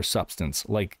style over substance.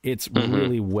 Like it's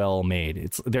really well made.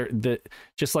 It's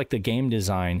just like the game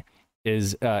design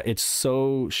is it's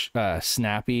so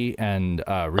snappy and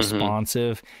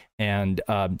responsive, and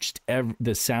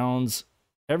the sounds,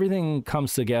 everything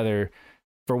comes together.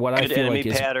 For what good I feel enemy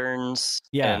like patterns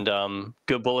and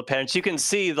good bullet patterns. You can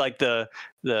see like the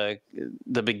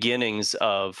beginnings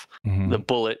of the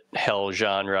bullet hell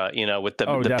genre, you know, with the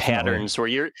patterns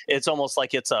where it's almost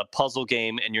like it's a puzzle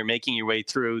game and you're making your way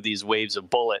through these waves of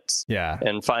bullets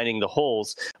and finding the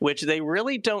holes, which they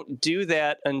really don't do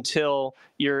that until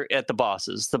you're at the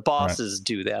bosses. The bosses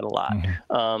do that a lot.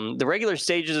 The regular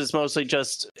stages is mostly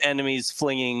just enemies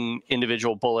flinging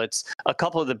individual bullets. A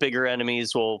couple of the bigger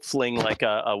enemies will fling like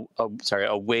a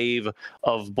wave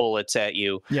of bullets at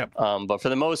you. But for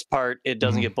the most part, it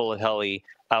doesn't get bullet helly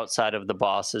outside of the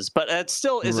bosses, but it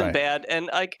still isn't bad. And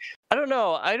like, I don't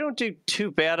know, I don't do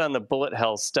too bad on the bullet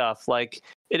hell stuff. Like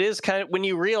it is kind of when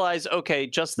you realize, okay,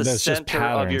 just the center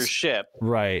of your ship,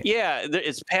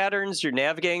 it's patterns, you're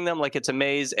navigating them like it's a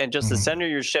maze, and just the center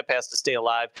of your ship has to stay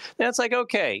alive. And it's like,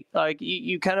 okay, like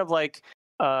you kind of like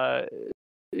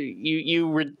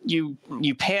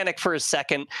you panic for a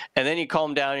second, and then you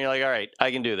calm down and you're like, all right,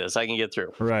 I can do this, I can get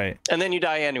through, and then you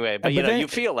die anyway, but you know, you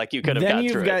feel like you could have got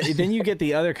through it. Then you get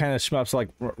the other kind of shmups like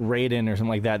Raiden or something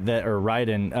like that or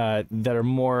Raiden that are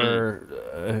more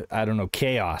I don't know,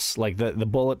 chaos, like the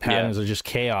bullet patterns are just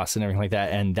chaos and everything like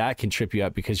that, and that can trip you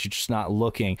up because you're just not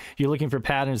looking, you're looking for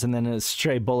patterns, and then a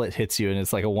stray bullet hits you and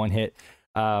it's like a one hit,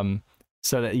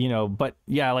 so that, you know. But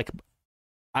yeah, like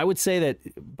I would say that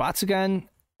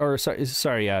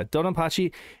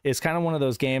DoDonPachi is kind of one of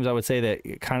those games, I would say,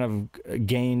 that kind of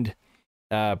gained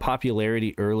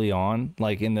popularity early on,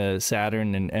 like in the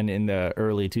Saturn and in the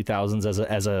early 2000s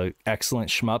as a excellent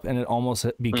shmup, and it almost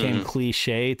became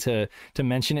cliche to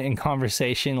mention it in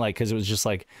conversation, like because it was just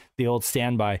like the old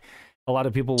standby. A lot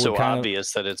of people would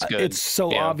obvious that it's good. It's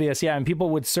so obvious, and people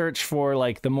would search for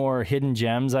like the more hidden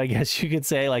gems, I guess you could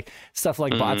say, like stuff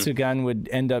like Batsugan would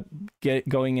end up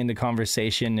going into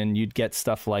conversation, and you'd get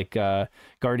stuff like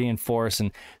Guardian Force,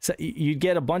 and so you'd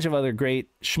get a bunch of other great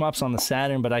shmups on the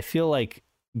Saturn. But I feel like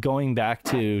going back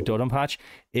to DoDonPachi,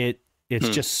 it's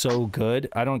just so good.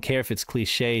 I don't care if it's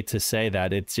cliche to say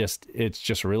that. It's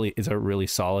a really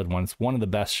solid one. It's one of the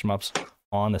best shmups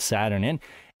on the Saturn,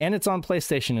 and it's on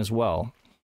PlayStation as well.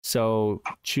 So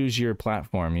choose your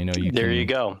platform. You know, you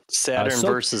go. Saturn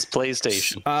versus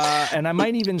PlayStation. And I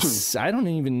might even, I don't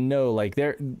even know. Like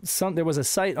there was a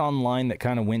site online that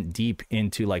kind of went deep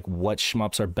into like what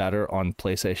shmups are better on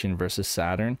PlayStation versus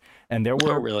Saturn, and there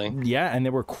were and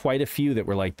there were quite a few that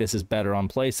were like, this is better on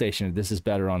PlayStation, this is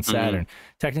better on Saturn.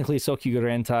 Technically, Sokyuga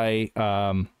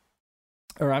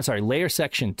Rentai, Layer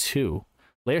Section 2.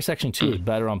 Layer Section 2 is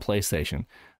better on PlayStation.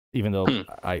 Even though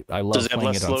I love Does it have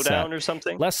playing less it on slowdown or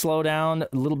something? Less slowdown,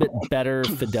 a little bit better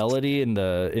fidelity in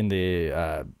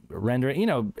the rendering. You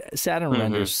know, Saturn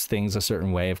renders things a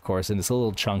certain way, of course, and it's a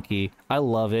little chunky. I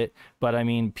love it, but I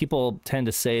mean, people tend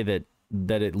to say that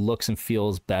it looks and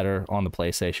feels better on the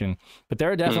PlayStation. But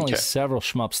there are definitely several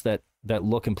shmups that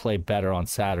look and play better on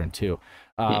Saturn too.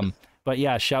 But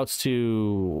yeah, shouts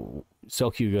to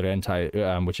Sokyuga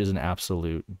Rentai, which is an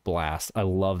absolute blast. I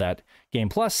love that game.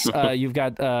 Plus, you've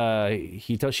got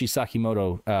Hitoshi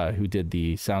Sakimoto, who did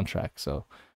the soundtrack, so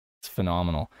it's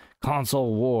phenomenal.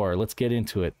 Console War, let's get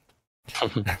into it.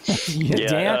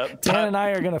 Dan and I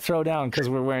are going to throw down because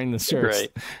we're wearing the shirts.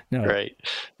 Right.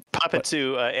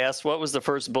 Papatsu asked, what was the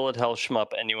first bullet hell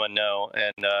shmup anyone know?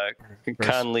 And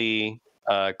Conley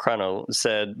Chrono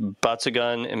said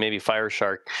Batsugan and maybe Fire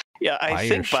Shark. Yeah, I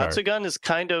think Batsugan is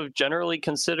kind of generally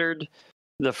considered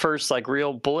the first like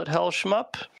real bullet hell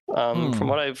shmup. From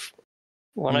what I've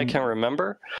one I can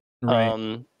remember.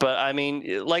 Right. But I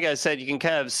mean, like I said, you can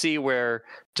kind of see where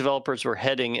developers were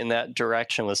heading in that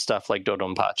direction with stuff like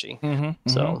DoDonPachi.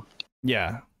 So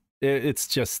yeah, it's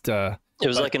just it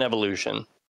was like an evolution.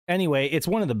 Anyway, it's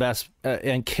one of the best,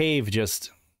 and Cave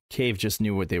just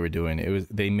knew what they were doing.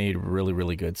 They made really,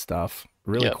 really good stuff,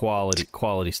 really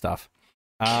quality stuff.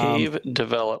 Cave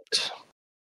developed,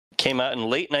 came out in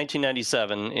late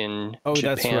 1997 in Japan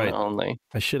that's right. only.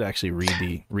 I should actually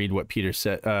read what Peter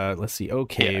said. Let's see.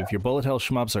 Cave, your bullet hell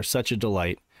shmups are such a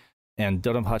delight, and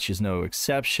DoDonPachi is no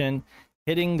exception.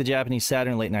 Hitting the Japanese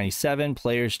Saturn late 97,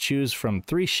 players choose from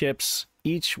 3 ships,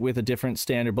 each with a different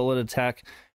standard bullet attack.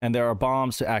 And there are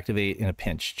bombs to activate in a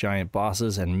pinch. Giant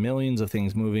bosses and millions of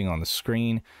things moving on the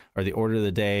screen are the order of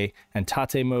the day. And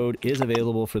Tate mode is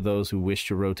available for those who wish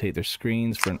to rotate their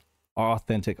screens for an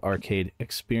authentic arcade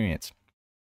experience.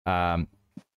 Go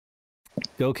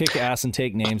kick ass and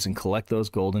take names and collect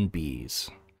those golden bees.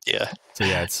 Yeah. So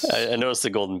yeah, I noticed the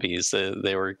golden bees.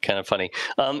 They were kind of funny.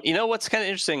 You know what's kind of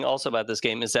interesting also about this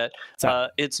game is that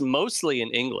it's mostly in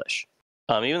English.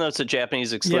 Even though it's a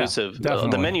Japanese exclusive,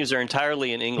 the menus are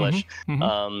entirely in English.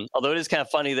 Although it is kind of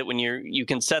funny that when you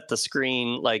can set the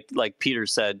screen like Peter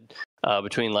said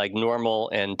between like normal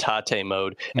and Tate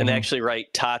mode, and they actually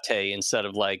write Tate instead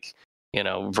of like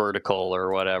vertical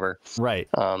or whatever. Right.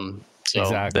 So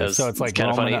exactly. So it's like kind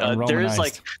of funny. There is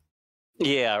like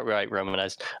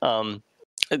romanized.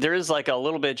 There is like a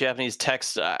little bit of Japanese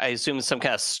text. I assume some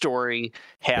kind of story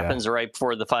happens right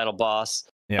before the final boss.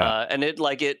 Yeah. And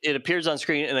it appears on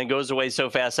screen and then goes away so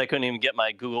fast I couldn't even get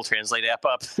my Google Translate app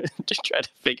up to try to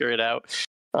figure it out.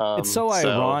 It's so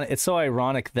ironic. It's so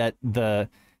ironic that the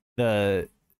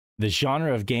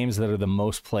genre of games that are the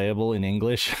most playable in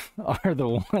English are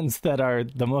the ones that are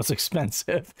the most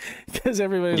expensive, because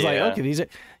everybody's like, okay,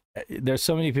 there's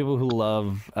so many people who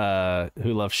love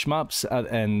shmups,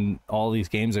 and all these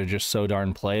games are just so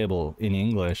darn playable in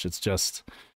English. It's just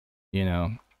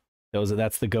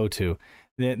that's the go-to.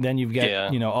 Then you've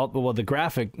got the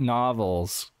graphic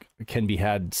novels can be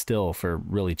had still for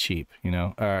really cheap,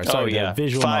 the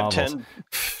visual novels.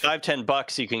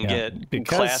 $5-10 you can get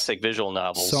classic visual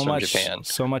novels from Japan.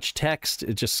 So much text,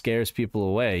 it just scares people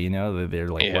away. They're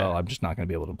like, well, I'm just not going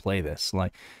to be able to play this.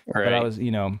 Like, but I was,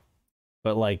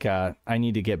 I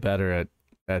need to get better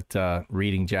at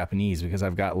reading Japanese, because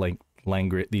I've got like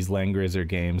these Langrizzer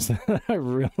games that I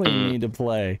really need to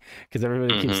play, because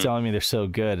everybody keeps telling me they're so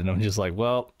good, and I'm just like,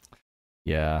 well,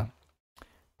 yeah.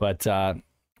 But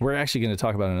we're actually going to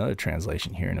talk about another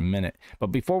translation here in a minute.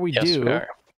 But before we do,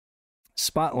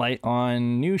 spotlight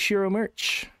on new SHIRO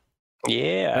merch.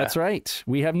 Yeah, that's right.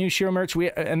 We have new SHIRO merch.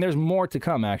 And there's more to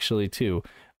come actually too.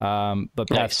 But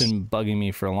Pat's been bugging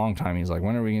me for a long time. He's like,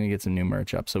 when are we going to get some new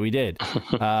merch up? So we did.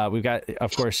 We've got,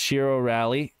 of course, SHIRO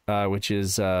Rally, which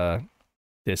is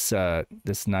this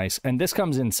nice, and this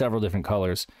comes in several different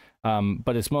colors,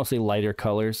 but it's mostly lighter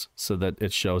colors so that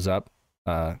it shows up.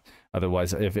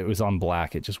 Otherwise, if it was on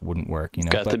black, it just wouldn't work.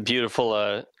 Got the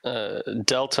beautiful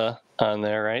Delta on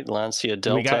there, right? Lancia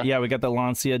Delta. We got the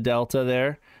Lancia Delta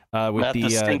there. With Not the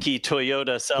stinky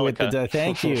Toyota Celica.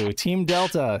 Thank you, Team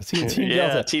Delta.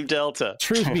 Team Delta.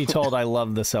 Truth be told, I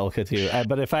love the Celica too.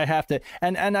 But if I have to,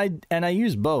 and I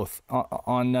use both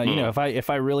on if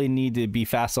I really need to be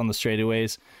fast on the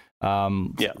straightaways,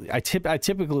 I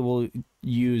typically will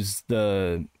use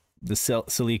the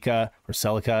Celica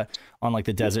on like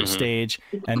the desert stage,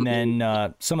 and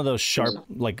then some of those sharp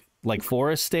like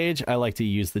forest stage, I like to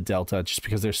use the Delta just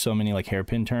because there's so many like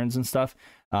hairpin turns and stuff.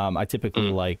 I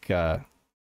typically like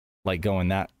going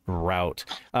that route.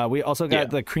 We also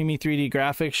got the creamy 3D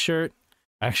graphics shirt.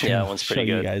 Actually, that one's pretty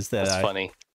good. You guys that's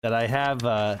funny. That I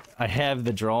have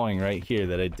the drawing right here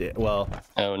that I did. Well,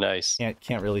 oh nice.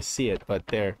 Can't really see it, but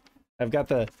there, I've got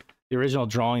the original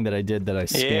drawing that I did that I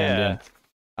scanned in.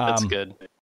 That's good.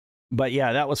 But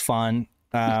yeah, that was fun.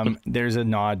 There's a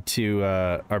nod to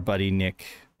our buddy Nick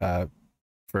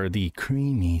for the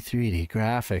creamy 3D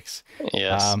graphics.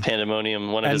 Yes,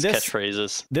 Pandemonium, one of his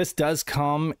catchphrases. This does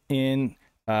come in,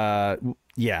 and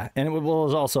it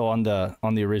was also on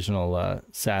the original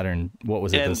Saturn. What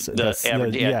was it?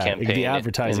 The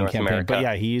advertising campaign. America. But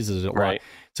yeah, he uses it a lot.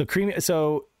 So creamy.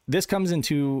 So this comes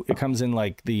in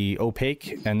like the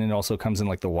opaque, and it also comes in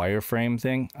like the wireframe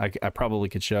thing. I probably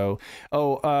could show.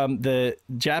 The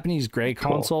Japanese gray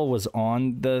console was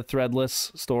on the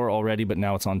Threadless store already, but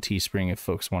now it's on Teespring if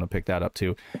folks want to pick that up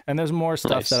too. And there's more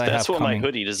stuff that I have. That's what coming. My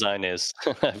hoodie design is.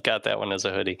 I've got that one as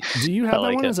a hoodie. Do you have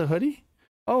that one as a hoodie?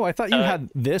 Oh, I thought you had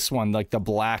this one, like the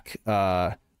black.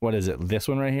 What is it? This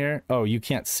one right here? Oh, you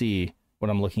can't see. what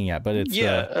I'm looking at, but it's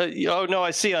oh no,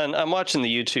 I see I'm watching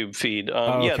the YouTube feed.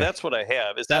 okay. Yeah, that's what I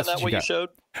have. Is that not what you showed?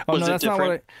 Oh no, that's not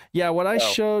what what I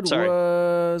showed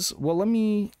was, well, let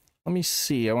me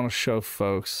see. I want to show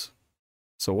folks.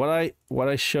 So what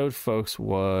I showed folks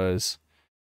was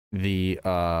the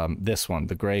this one,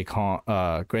 the gray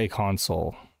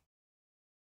console.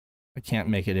 I can't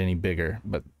make it any bigger,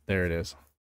 but there it is.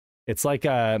 It's like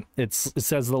it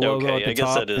says the logo at the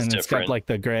top, and it's got like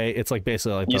the gray. It's like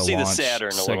basically like you the see launch, the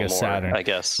Saturn a little more, Saturn, I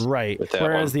guess. Right.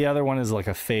 Whereas the other one is like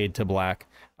a fade to black.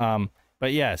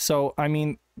 But yeah, so I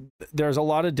mean, there's a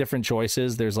lot of different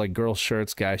choices. There's like girl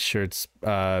shirts, guy shirts,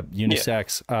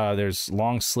 unisex. There's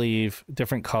long sleeve,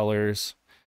 different colors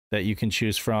that you can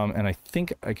choose from, and I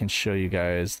think I can show you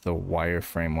guys the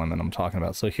wireframe one that I'm talking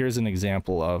about. So here's an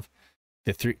example of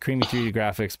the creamy 3D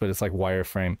graphics, but it's like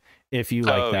wireframe. If you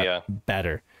like that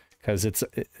better, because it's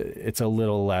a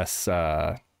little less,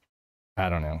 I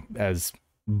don't know, as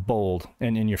bold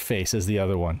and in your face as the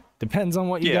other one. Depends on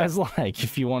what you guys like.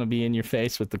 If you want to be in your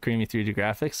face with the creamy 3D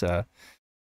graphics,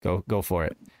 go for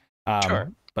it.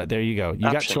 Sure. But there you go.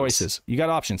 You got choices. You got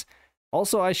options.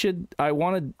 Also, I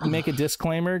want to make a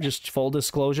disclaimer, just full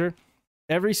disclosure.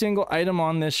 Every single item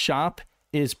on this shop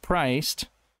is priced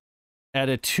at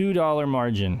a $2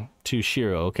 margin to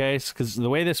SHIRO, okay? Because the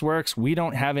way this works, we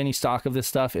don't have any stock of this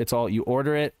stuff. It's all, you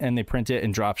order it and they print it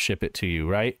and drop ship it to you,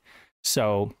 right?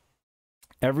 So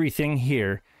everything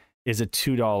here is a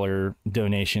 $2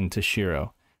 donation to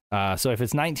SHIRO. So if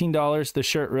it's $19, the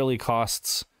shirt really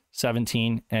costs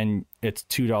 $17 and it's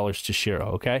 $2 to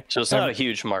SHIRO, okay? So it's not a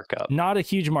huge markup. Not a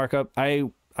huge markup. I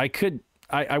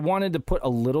wanted to put a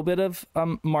little bit of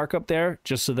markup there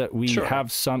just so that we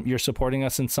have some, you're supporting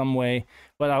us in some way,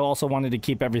 but I also wanted to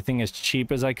keep everything as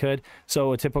cheap as I could.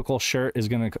 So a typical shirt is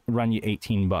going to run you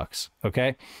 $18,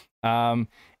 okay?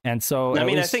 And so I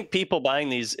mean, I think people buying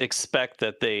these expect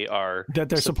that they're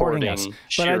supporting us,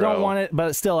 but I don't want it,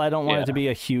 but still I don't want it to be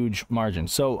a huge margin.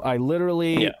 So I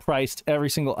literally priced every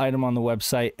single item on the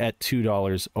website at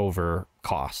 $2 over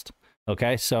cost.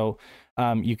 Okay. So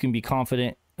you can be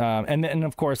confident. And then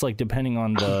of course, like depending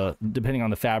on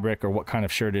the fabric or what kind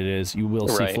of shirt it is, you will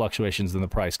see fluctuations in the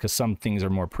price because some things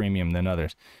are more premium than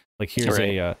others. Like here's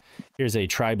a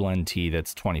tri-blend tee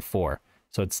that's $24.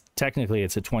 So it's technically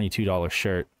it's a $22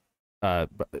 shirt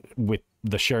with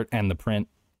the shirt and the print,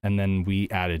 and then we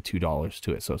added $2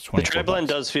 to it, so it's $24. The tri-blend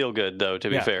does feel good though, to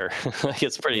be fair.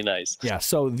 It's pretty nice. Yeah,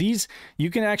 so these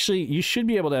you should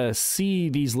be able to see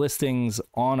these listings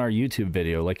on our YouTube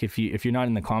video. Like if you're not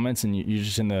in the comments and you're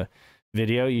just in the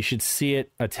video, you should see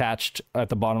it attached at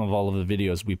the bottom of all of the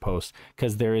videos we post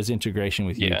because there is integration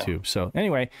with YouTube. So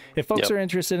anyway, if folks are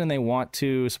interested and they want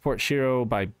to support SHIRO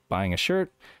by buying a shirt,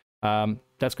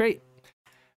 that's great.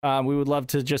 We would love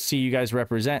to just see you guys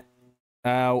represent.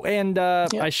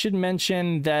 I should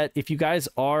mention that if you guys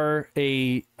are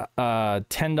a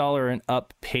 $10 and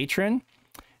up patron,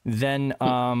 then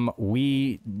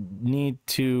we need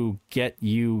to get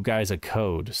you guys a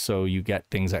code so you get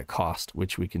things at cost,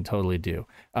 which we can totally do.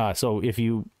 So if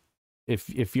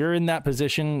you're in that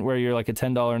position where you're like a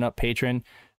 $10 and up patron,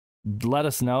 let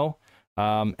us know,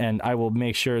 and I will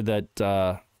make sure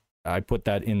that I put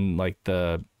that in like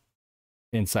the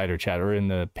insider chat or in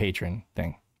the patron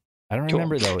thing. I don't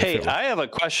remember though. Hey, I have a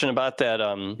question about that.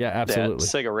 Absolutely. That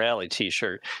Sega Rally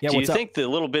T-shirt. Yeah, do you think the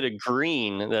little bit of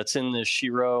green that's in the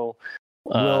SHIRO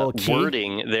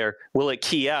wording there, will it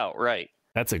key out? Right.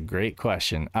 That's a great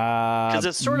question. Because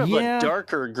it's sort of a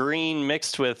darker green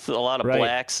mixed with a lot of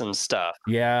blacks and stuff.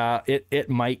 Yeah, it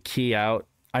might key out.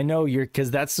 I know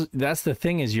because that's the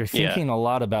thing is you're thinking a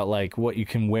lot about like what you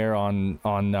can wear on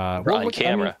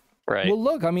camera. Right. Well,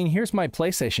 look, I mean, here's my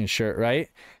PlayStation shirt, right?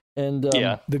 And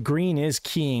the green is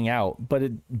keying out, but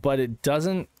it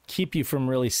doesn't keep you from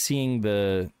really seeing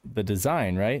the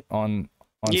design, right? On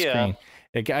screen.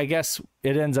 I guess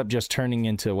it ends up just turning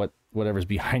into whatever's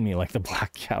behind me, like the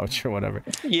black couch or whatever.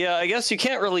 Yeah, I guess you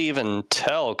can't really even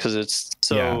tell because it's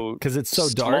so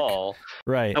dark.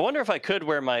 Right. I wonder if I could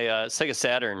wear my Sega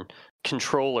Saturn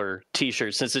controller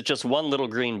T-shirt since it's just one little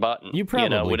green button. You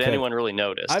probably would anyone really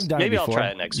notice? I've done it before. I'll try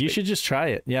it next week. You should just try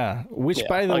it. Yeah. Which,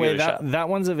 by the way, that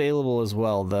one's available as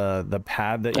well. The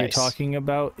pad that you're talking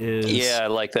about is I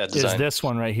like that design. Is this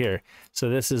one right here. So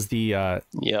this is the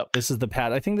this is the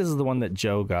pad. I think this is the one that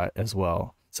Joe got as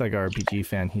well. It's like our RPG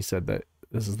fan. He said that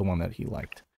this is the one that he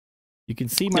liked. You can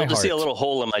see my heart. You'll just see a little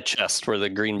hole in my chest where the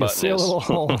green button is. See a little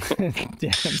hole in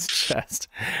Dan's chest.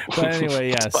 But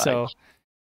anyway, so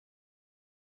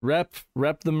rep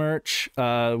the merch.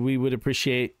 We would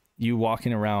appreciate you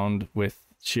walking around with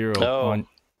SHIRO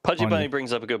Pudgy Bunny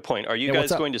brings up a good point. Are you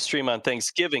guys going to stream on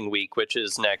Thanksgiving week, which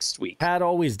is next week? Pat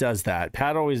always does that.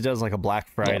 Pat always does like a Black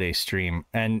Friday stream,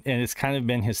 and it's kind of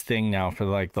been his thing now for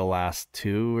like the last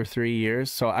 2 or 3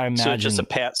 years. So I imagine. So it's just a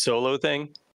Pat solo thing?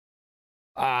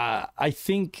 I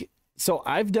think so.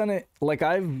 I've done it like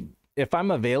if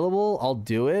I'm available, I'll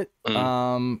do it.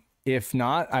 If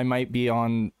not, I might be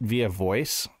on via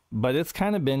voice. But it's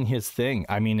kind of been his thing.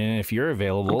 I mean, and if you're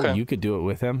available, you could do it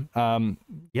with him.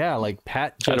 Yeah, like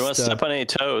Pat just... I don't want to step on any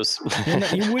toes.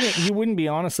 you wouldn't be,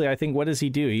 honestly. I think, what does he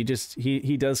do? He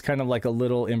does kind of like a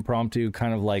little impromptu,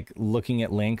 kind of like looking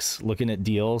at links, looking at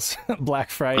deals, Black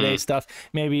Friday stuff.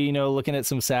 Maybe, you know, looking at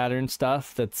some Saturn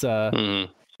stuff. That's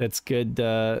good.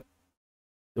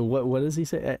 What does he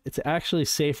say? It's actually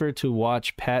safer to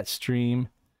watch Pat stream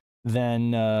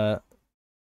than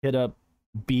hit up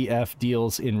BF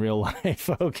deals in real life.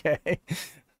 Okay.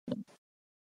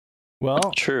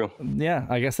 Well, true. Yeah,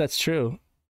 I guess that's true.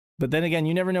 But then again,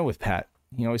 you never know with Pat.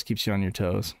 He always keeps you on your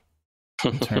toes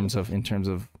in terms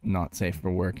of not safe for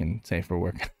work and safe for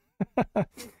work.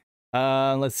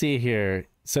 Let's see here.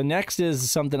 So next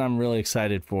is something I'm really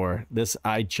excited for. This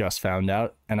I just found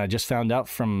out, and I just found out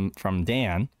from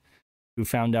Dan, who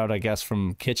found out, I guess,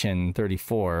 from Kitchen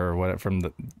 34 or what, from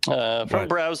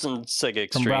Browsing Sega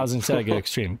Extreme. From Browsing Sega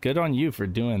Extreme. Good on you for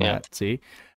doing that. See,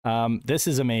 this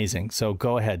is amazing. So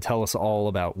go ahead, tell us all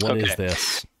about what is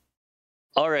this.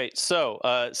 All right, so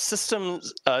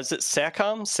systems, is it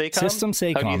SACOM? System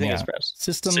SACOM, How do you think yeah. it's pronounced?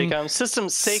 System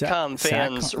SACOM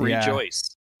fans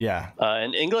rejoice. Yeah.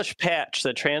 An English patch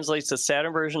that translates the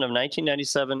Saturn version of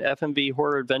 1997 FMV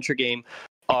horror adventure game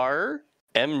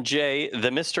RMJ, The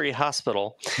Mystery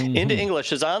Hospital, into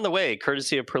English is on the way,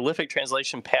 courtesy of prolific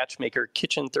translation patch maker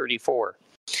Kitchen 34.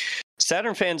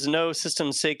 Saturn fans know System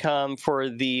SACOM for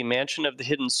the Mansion of the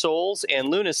Hidden Souls and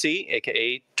Lunacy,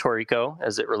 aka Toriko,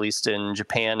 as it released in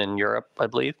Japan and Europe, I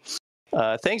believe,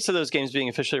 thanks to those games being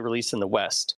officially released in the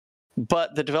West.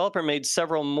 But the developer made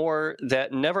several more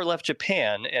that never left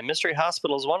Japan, and Mystery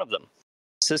Hospital is one of them.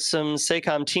 System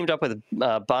SACOM teamed up with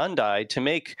Bandai to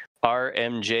make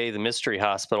RMJ, The Mystery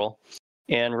Hospital,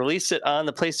 and released it on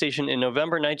the PlayStation in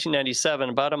November 1997,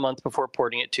 about a month before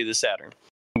porting it to the Saturn.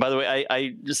 By the way,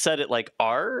 I just said it like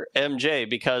RMJ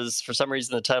because for some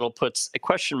reason the title puts a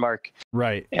question mark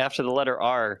after the letter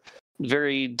R.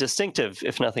 Very distinctive,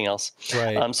 if nothing else.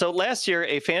 Right. So last year,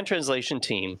 a fan translation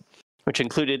team, which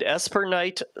included Esper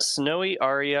Knight, Snowy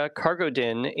Aria, Cargo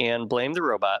Din, and Blame the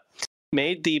Robot,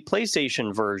 made the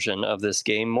PlayStation version of this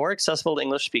game more accessible to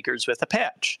English speakers with a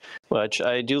patch, which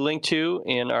I do link to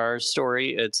in our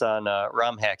story. It's on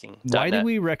romhacking.net. Why do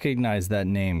we recognize that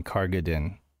name, Cargo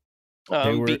Din?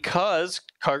 Because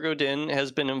Cargo Din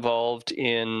has been involved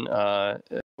in,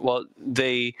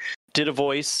 they did a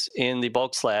voice in the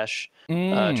Bulk Slash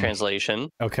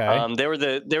translation. Okay. They were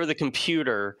the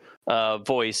computer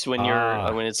voice when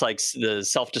you're when it's like the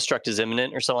self-destruct is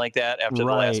imminent or something like that after the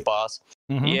last boss.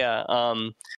 Yeah.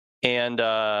 And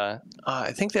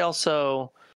I think they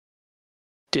also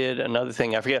did another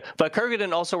thing, I forget. But Cargo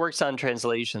Din also works on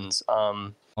translations.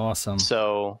 Awesome.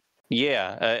 So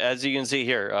yeah, as you can see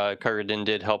here, Cargo Din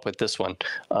did help with this one.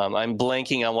 I'm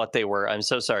blanking on what they were. I'm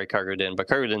so sorry, Cargo Din, but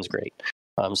Cargo Din's great.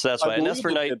 So that's why. And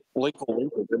Esper Knight,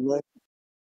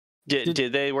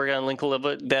 did they work on Link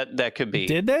Live? That could be.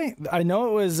 Did they? I know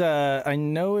it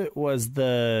was.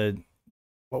 The.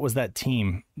 What was that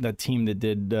team? That team that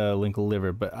did Link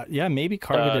Liver. But yeah, maybe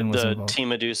Cargo Din was involved. Team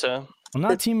Medusa. Well,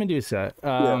 not Team Medusa.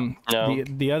 No.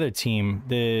 The other team.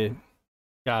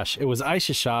 Gosh, it was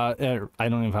Aisha Shah. I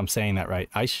don't know if I'm saying that right.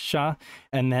 Aisha Shah,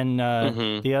 and then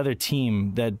the other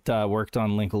team that worked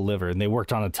on Link Liver, and they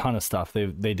worked on a ton of stuff. They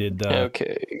did.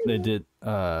 They did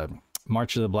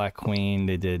March of the Black Queen.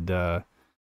 They did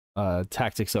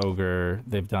Tactics Ogre.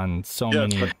 They've done so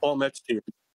many. Like Paul Metz team.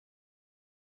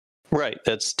 Right,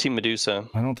 that's Team Medusa.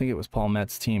 I don't think it was Paul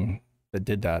Metz's team that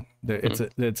did that.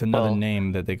 It's another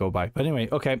name that they go by. But anyway,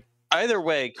 okay. Either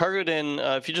way, Cargo Din,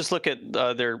 if you just look at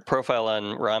their profile on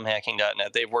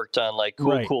romhacking.net, they've worked on like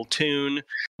Cool Toon.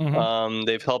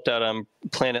 They've helped out on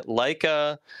Planet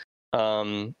Laika,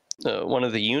 one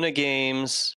of the Una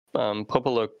games,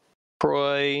 Popolo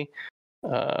Croy.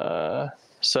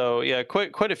 So yeah,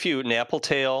 quite a few.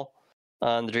 Nappletail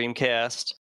on the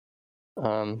Dreamcast.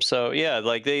 So yeah,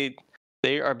 like they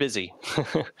are busy.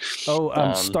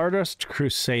 Stardust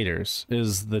Crusaders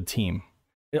is the team.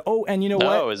 Oh, and you know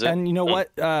what? Is it? And you know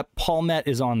what? Paul Met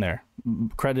is on there,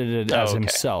 credited as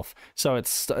himself. So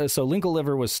so Link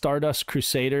Liver was Stardust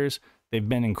Crusaders. They've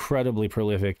been incredibly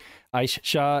prolific.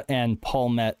 Aisha and Paul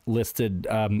Met listed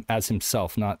as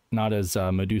himself, not as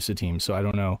Medusa team. So I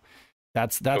don't know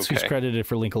That's who's credited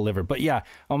for Linkle Liver. But yeah,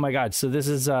 oh my God. So this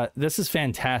is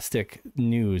fantastic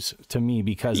news to me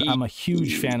because I'm a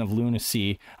huge fan of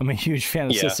Lunacy. I'm a huge fan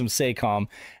of System Saycom,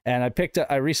 and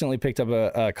I recently picked up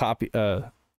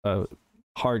a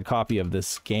hard copy of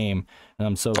this game, and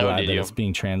I'm so glad that it's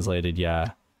being translated.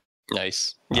 Yeah.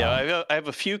 Nice. Yeah, I have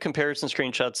a few comparison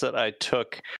screenshots that I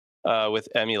took with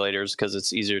emulators because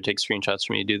it's easier to take screenshots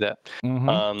for me to do that.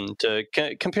 To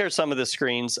compare some of the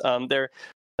screens.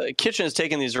 Kitchen has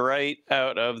taken these right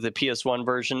out of the PS1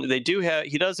 version.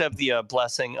 He does have the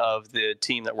blessing of the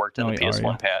team that worked on the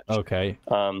PS1 patch. Okay.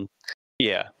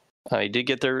 He did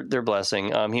get their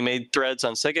blessing. He made threads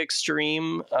on Sega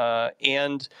Extreme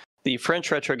and the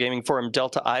French retro gaming forum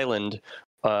Delta Island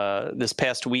this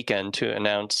past weekend to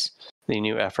announce the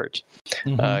new effort.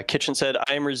 Kitchen said,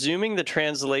 "I am resuming the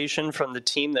translation from the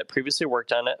team that previously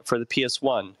worked on it for the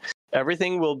PS1.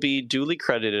 Everything will be duly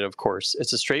credited, of course.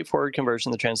 It's a straightforward conversion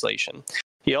of the translation."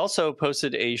 He also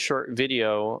posted a short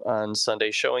video on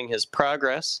Sunday showing his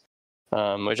progress,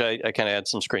 which I kind of had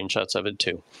some screenshots of it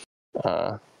too.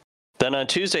 Then on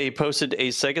Tuesday, he posted a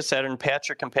Sega Saturn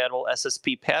patcher-compatible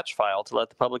SSP patch file to let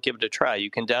the public give it a try. You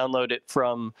can download it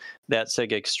from that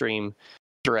Sega Extreme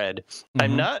thread.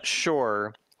 I'm not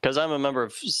sure, because I'm a member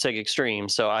of Sega Extreme,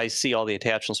 so I see all the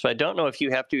attachments, but I don't know if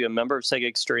you have to be a member of Sega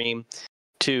Extreme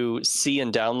to see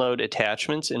and download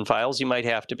attachments in files. You might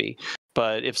have to be,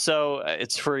 but if so,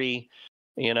 it's free,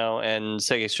 and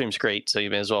Sega Extreme's great, so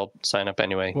you may as well sign up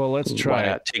anyway. Well, let's try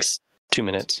it. It takes 2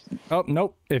 minutes. Oh,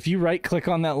 nope. If you right click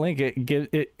on that link,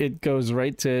 it goes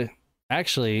right to,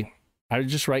 actually, I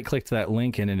just right clicked that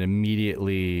link and it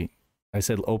immediately, I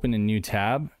said open a new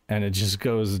tab and it just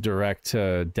goes direct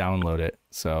to download it.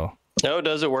 So. Oh,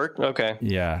 does it work? Okay.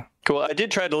 Yeah. Cool. I did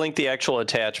try to link the actual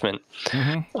attachment.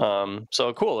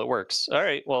 So cool. It works. All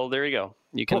right. Well, there you go.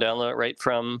 You can download it right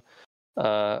from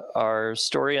our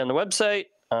story on the website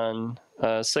on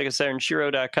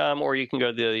SegaSaturnShiro.com, or you can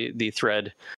go to the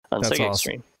thread on Sega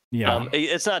Extreme. Yeah.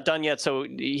 It's not done yet, so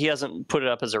he hasn't put it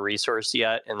up as a resource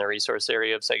yet in the resource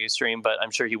area of Sega Extreme, but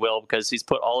I'm sure he will because he's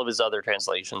put all of his other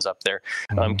translations up there.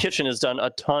 Kitchen has done a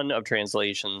ton of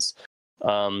translations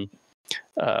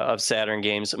of Saturn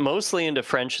games, mostly into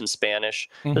French and Spanish.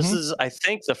 This is, I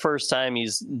think, the first time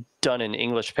he's done an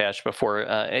English patch before,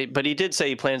 but he did say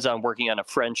he plans on working on a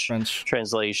French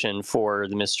translation for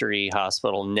the Mystery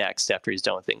Hospital next after he's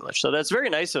done with English. So that's very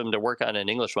nice of him to work on an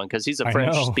English one because he's a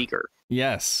French speaker.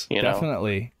 Yes,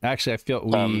 definitely. Actually, I feel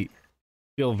we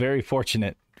feel very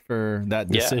fortunate for that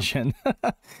decision.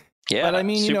 But I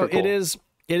mean, cool.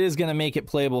 It is going to make it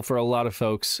playable for a lot of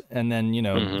folks, and then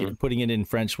putting it in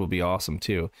French will be awesome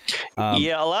too. A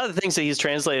lot of the things that he's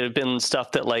translated have been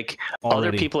stuff that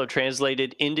other people have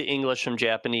translated into English from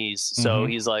Japanese. So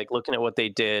he's looking at what they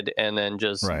did and then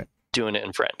just doing it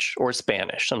in French or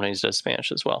Spanish. Sometimes he does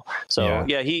Spanish as well. So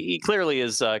he clearly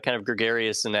is kind of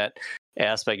gregarious in that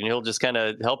aspect, and he'll just kind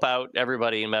of help out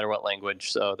everybody no matter what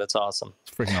language. So that's awesome.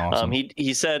 It's freaking awesome.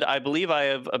 He said, "I believe I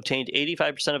have obtained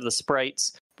 85% of the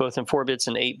sprites, both in 4 bits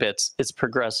and 8 bits. It's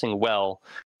progressing well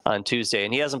on Tuesday."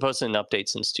 And he hasn't posted an update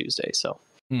since Tuesday. So,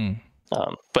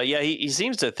 but yeah, he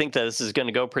seems to think that this is going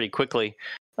to go pretty quickly.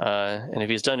 And if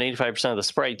he's done 85% of the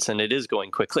sprites, then it is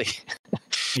going quickly.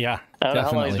 Yeah, I don't know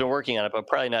how long he's been working on it, but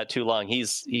probably not too long. He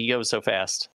goes so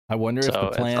fast. I wonder if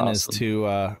the plan is to.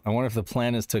 I wonder if the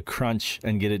plan is to crunch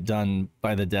and get it done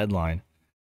by the deadline.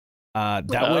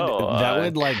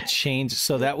 That would change.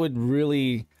 So that would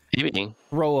really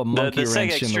throw a monkey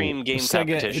wrench Sega Extreme game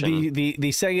competition. The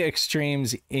Sega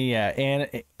Extremes, and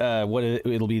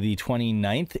it'll be the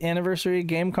 29th anniversary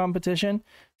game competition,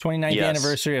 29th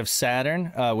anniversary of Saturn,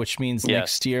 which means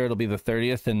next year it'll be the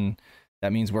 30th, and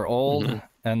that means we're old,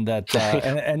 and that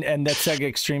and that Sega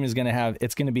Extreme is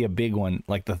it's gonna be a big one,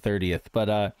 like the 30th. But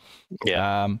I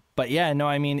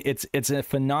mean it's a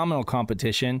phenomenal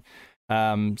competition.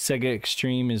 Sega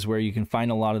Extreme is where you can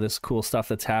find a lot of this cool stuff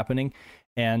that's happening.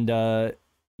 And I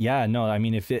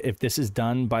mean, if this is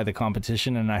done by the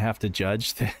competition and I have to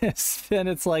judge this, then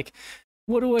it's like,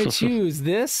 what do I choose,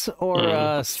 this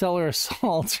or Stellar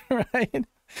Assault, right?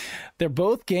 They're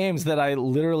both games that I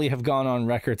literally have gone on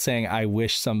record saying I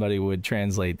wish somebody would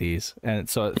translate these, and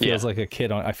so it feels like I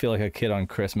feel like a kid on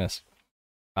Christmas.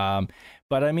 But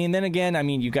I mean, then again, I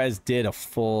mean, you guys did a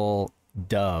full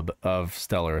dub of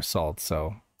Stellar Assault,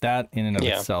 so that in and of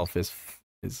itself is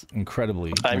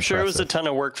incredibly I'm sure it was a ton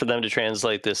of work for them to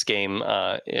translate this game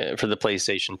for the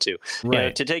PlayStation 2.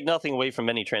 Right. To take nothing away from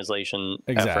any translation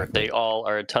effort, they all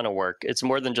are a ton of work. It's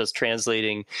more than just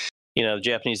translating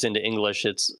Japanese into English.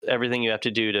 It's everything you have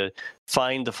to do to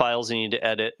find the files you need to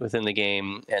edit within the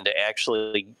game and to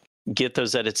actually get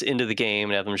those edits into the game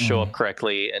and have them show up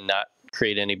correctly and not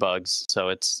create any bugs. So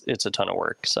it's a ton of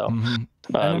work. So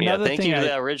thank you to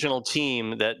the original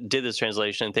team that did this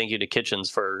translation, and thank you to Kitchens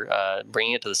for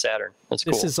bringing it to the Saturn. That's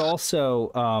cool. This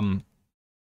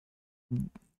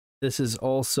is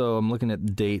also I'm looking at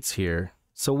the dates here.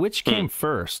 So which came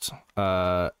first,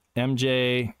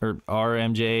 MJ or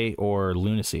RMJ or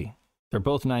Lunacy? They're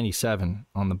both 97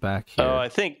 on the back here. Oh, I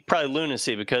think probably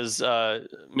Lunacy, because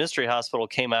Mystery Hospital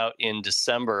came out in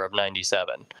December of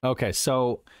 97. Okay,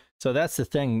 so that's the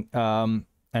thing. And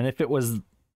if it was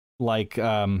like,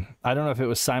 I don't know if it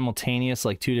was simultaneous,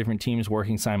 like two different teams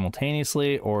working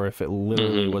simultaneously, or if it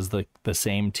literally was the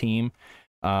same team.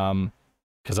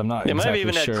 Because I'm not. It might have exactly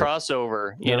even sure. had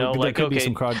crossover. There could be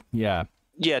some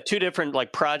Yeah, two different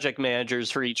like project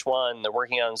managers for each one. They're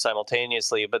working on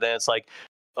simultaneously, but then it's like,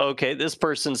 okay, this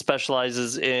person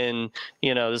specializes in,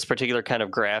 this particular kind of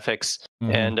graphics,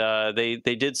 and they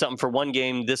did something for one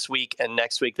game this week, and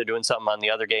next week they're doing something on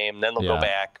the other game. Then they'll go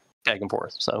back and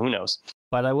forth. So who knows?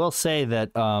 But I will say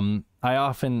that I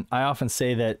often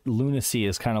say that Lunacy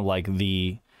is kind of like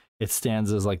it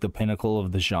stands as like the pinnacle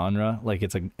of the genre. Like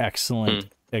it's an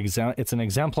excellent it's an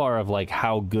exemplar of like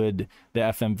how good the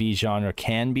FMV genre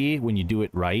can be when you do it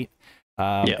right.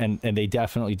 And they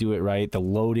definitely do it right. The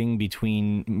loading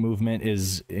between movement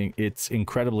it's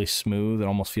incredibly smooth. It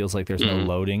almost feels like there's no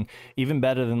loading. Even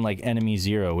better than like Enemy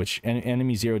Zero, which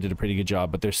Enemy Zero did a pretty good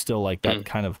job, but there's still like that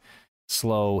kind of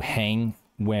slow hang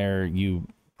where you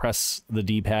press the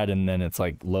D-pad and then it's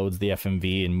like loads the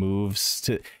FMV and moves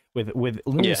to with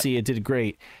Lunacy. It did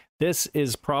great. This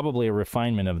is probably a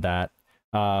refinement of that.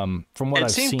 From what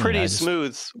I've seen, it seemed pretty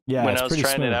smooth when I was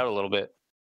trying it out a little bit.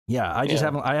 Yeah,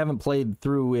 I haven't played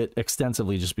through it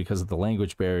extensively just because of the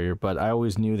language barrier, but I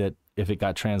always knew that if it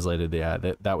got translated,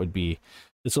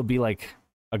 this will be like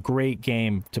a great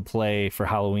game to play for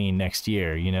Halloween next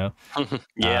year,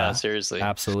 Seriously.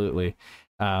 Absolutely.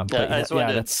 I just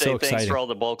wanted to say so thanks exciting. for all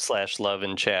the bulk / love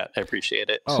in chat. I appreciate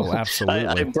it. Oh,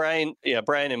 absolutely. Brian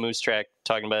and Moose Track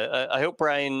talking about it. I hope,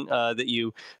 Brian, that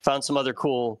you found some other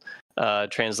cool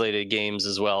translated games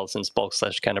as well, since bulk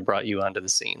 / kind of brought you onto the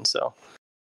scene. So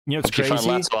it's crazy. Found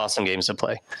lots of awesome games to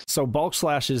play. So bulk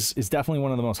 / is definitely one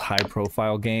of the most high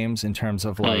profile games in terms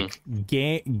of like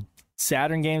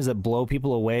Saturn games that blow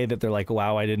people away, that they're like,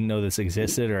 wow, I didn't know this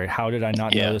existed, or how did I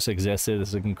not know this existed? This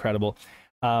is incredible.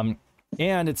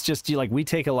 And it's just we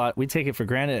take it for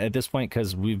granted at this point,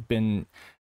 because we've been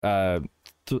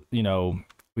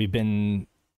we've been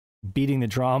beating the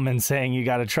drum and saying you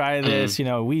got to try this.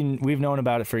 We've known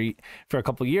about it for a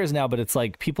couple of years now, but it's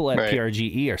like people at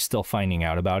PRGE are still finding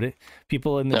out about it.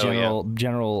 People in the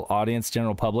general audience,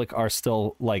 general public, are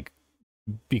still like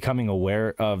becoming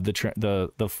aware of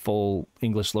the full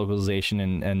English localization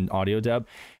and audio dub.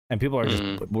 And people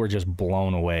are we're just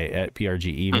blown away at PRG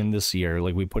even this year.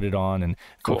 Like we put it on and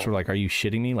folks were like, are you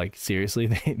shitting me? Like seriously,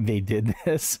 they did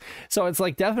this. So it's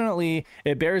like, definitely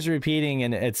it bears repeating,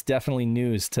 and it's definitely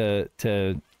news to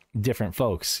different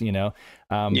folks,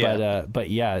 but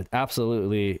yeah,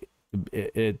 absolutely.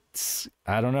 It's,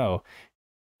 I don't know.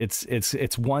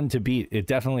 It's one to beat. It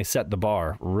definitely set the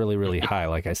bar really, really high.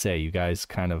 Like I say, you guys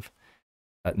kind of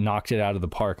knocked it out of the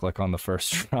park, like on the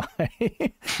first try.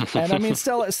 And I mean,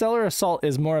 Stellar Assault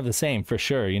is more of the same for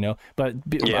sure, but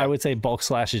I would say bulk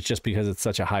 / is just because it's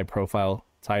such a high profile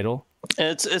title.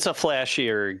 It's a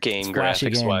flashier game,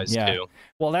 graphics wise too.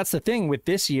 Well, that's the thing with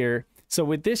this year. So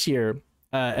with this year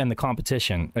and the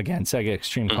competition, again, Sega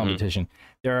Extreme competition,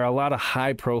 there are a lot of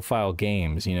high profile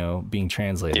games, being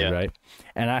translated, right?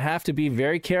 And I have to be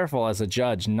very careful as a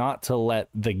judge not to let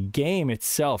the game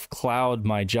itself cloud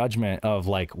my judgment of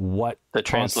like what the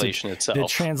translation itself,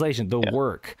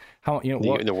 work, how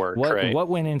the work, what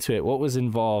went into it, what was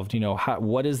involved,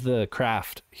 what is the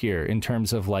craft here in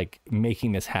terms of like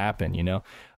making this happen, and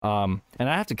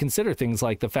I have to consider things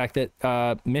like the fact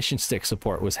that mission stick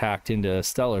support was hacked into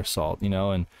Stellar Assault,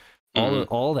 and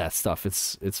all that stuff.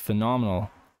 It's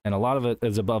phenomenal, and a lot of it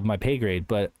is above my pay grade.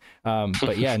 But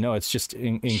yeah, no, it's just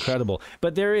incredible.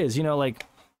 But there is,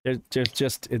 there's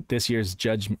just this year's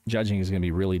judging is going to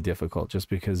be really difficult, just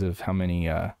because of how many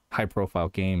high profile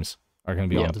games are going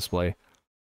to be on display.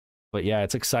 But yeah,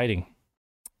 it's exciting.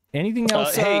 Anything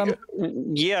else?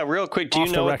 Real quick, do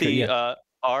you know what the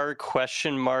R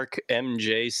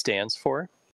 $MJ stands for?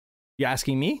 You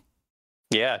asking me?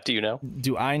 Yeah, do you know?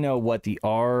 Do I know what the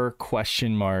R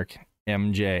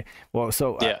 $MJ? Well,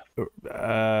 so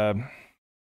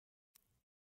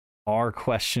R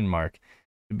question mark.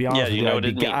 To be honest, you know what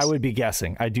it means. I would be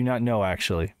guessing. I do not know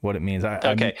actually what it means.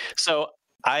 So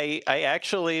I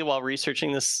actually, while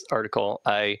researching this article,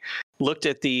 I looked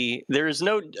at there is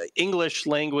no English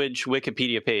language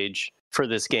Wikipedia page for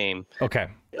this game. Okay.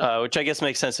 Which I guess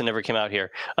makes sense. It never came out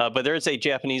here. But there is a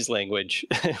Japanese language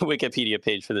Wikipedia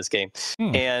page for this game.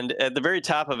 And at the very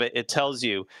top of it, it tells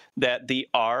you that the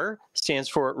R stands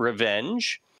for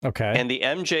revenge. Okay. And the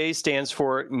MJ stands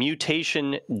for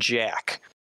mutation Jack.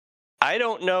 I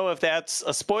don't know if that's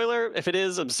a spoiler. If it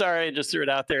is, I'm sorry. I just threw it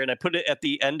out there, and I put it at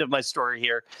the end of my story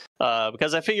here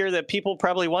because I figure that people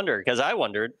probably wonder, because I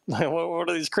wondered, what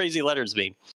do these crazy letters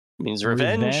mean? It means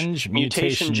revenge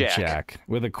mutation Jack.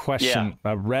 With a question,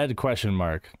 a red question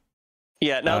mark.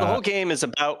 Yeah, now the whole game is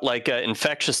about like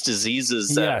infectious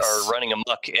diseases that are running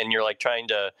amok, and you're like trying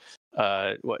to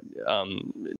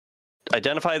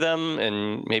identify them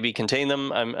and maybe contain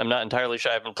them. I'm not entirely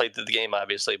sure. I haven't played through the game,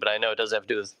 obviously, but I know it does have to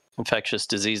do with infectious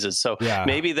diseases. So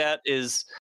maybe that is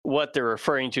what they're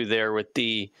referring to there with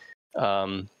the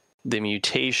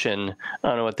mutation. I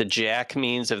don't know what the Jack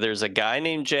means, if there's a guy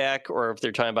named Jack or if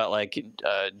they're talking about like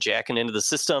jacking into the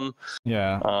system.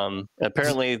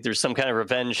 Apparently there's some kind of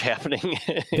revenge happening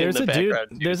in the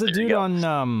background. There's a dude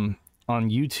on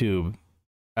YouTube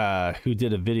who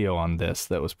did a video on this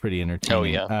that was pretty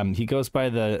entertaining. He goes by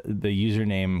the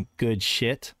username Good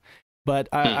Shit, but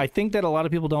I think that a lot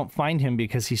of people don't find him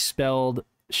because he spelled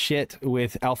shit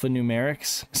with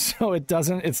alphanumerics, so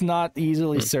it's not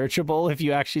easily searchable if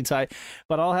you actually type.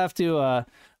 But I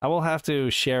will have to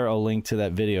share a link to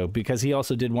that video because he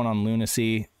also did one on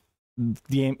Lunacy.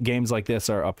 Games like this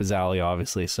are up his alley,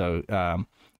 obviously. So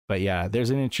but yeah, there's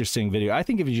an interesting video. I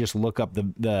think if you just look up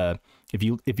if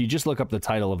you just look up the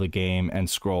title of the game and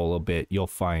scroll a little bit, you'll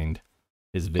find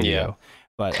his video.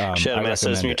 But Shadow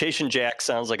says Mutation Jack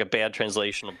sounds like a bad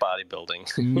translation of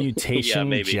bodybuilding.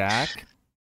 Mutation Jack.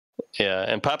 Yeah,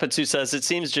 and Papatsu says it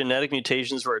seems genetic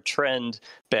mutations were a trend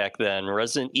back then.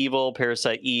 Resident Evil,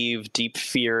 Parasite Eve, Deep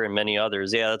Fear, and many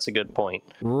others. Yeah, that's a good point.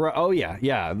 Oh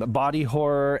yeah, the body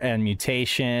horror and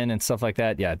mutation and stuff like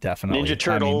that. Yeah, definitely. Ninja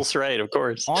Turtles, right? Of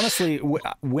course. Honestly,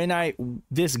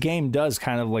 this game does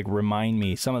kind of like remind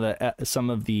me some of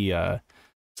the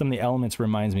elements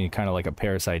reminds me kind of like a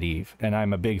Parasite Eve, and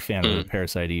I'm a big fan of the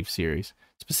Parasite Eve series,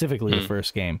 specifically the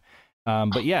first game.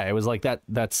 But yeah, it was like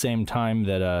that same time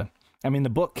that I mean,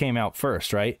 the book came out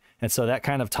first, right? And so that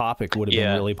kind of topic would have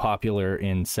been really popular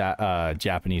in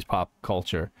Japanese pop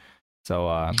culture.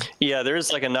 So yeah, there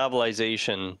is like a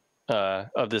novelization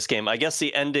of this game. I guess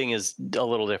the ending is a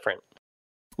little different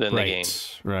than the game,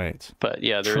 right? But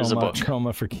yeah, there is a book.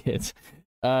 Trauma for kids.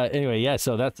 Anyway, yeah,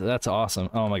 so that's awesome.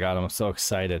 Oh my god, I'm so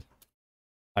excited.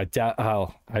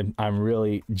 I'm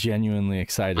really genuinely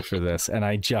excited for this, and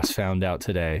I just found out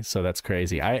today, so that's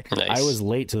crazy. I was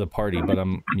late to the party, but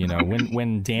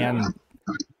when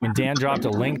Dan dropped a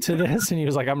link to this and he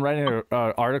was like, I'm writing an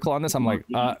article on this, I'm like,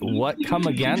 what? Come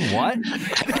again? What?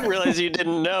 I didn't realize you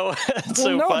didn't know. It's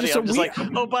so funny. I'm just like,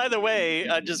 oh, by the way,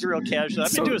 just real casual.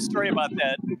 I'm going to do a story about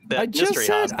that I just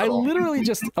said, hospital. I literally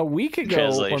just a week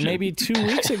ago, or maybe 2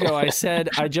 weeks ago, I said,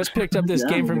 I just picked up this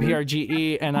game from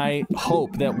PRGE, and I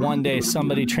hope that one day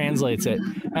somebody translates it.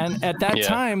 And at that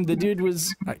time, the dude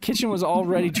Kitchen was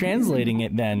already translating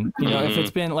it then. If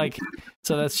it's been like...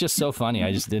 So that's just so funny.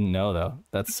 I just didn't know, though.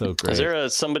 That's so great. Is there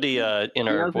somebody in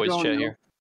our voice chat here?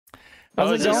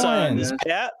 How's it going? Is this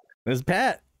Pat? This is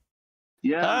Pat.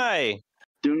 Yeah. Hi.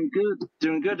 Doing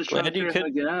good. Just trying to figure out how to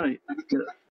get out of here.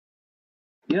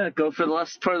 Yeah, go for the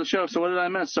last part of the show. So what did I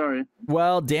miss? Sorry.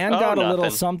 Well, Dan got a little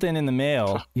something in the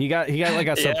mail. He got like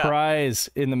a surprise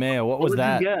in the mail. What was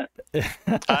that?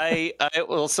 I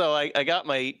got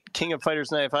my King of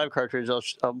Fighters 95 cartridge.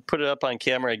 I'll put it up on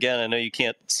camera again. I know you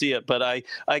can't see it, but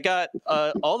I got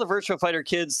all the Virtua Fighter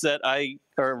Kids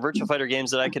Virtua Fighter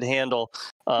games that I could handle.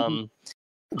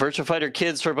 Virtua Fighter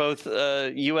Kids for both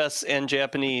US and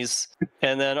Japanese,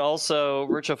 and then also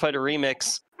Virtua Fighter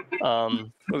Remix.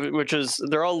 Which is,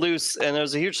 they're all loose, and it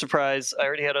was a huge surprise. I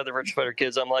already had other Virtua Fighter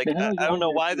Kids. I'm like, I don't know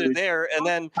why they're there. And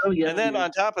then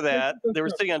on top of that, they were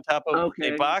sitting on top of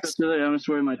a box. I'm just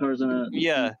worried my car's in a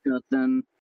then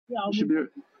should be.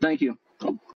 Thank you.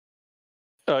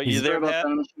 Oh, you there, Pat?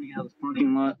 I'm just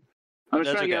trying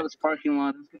to get out of this parking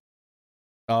lot.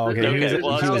 Oh, okay.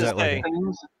 Well, I was gonna say,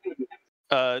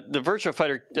 the Virtua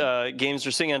Fighter games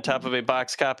are sitting on top of a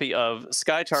box copy of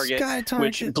Sky Target,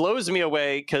 which blows me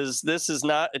away because this is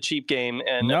not a cheap game,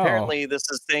 and apparently this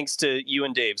is thanks to you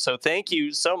and Dave. So thank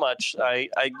you so much. I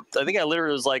think I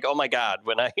literally was like, oh my god,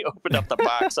 when I opened up the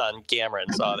box on camera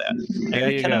and saw that.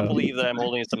 I cannot believe that I'm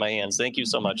holding it in my hands. Thank you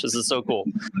so much. This is so cool.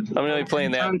 I'm going to be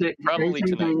playing that probably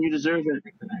tonight. You deserve it.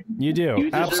 You do,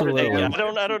 absolutely.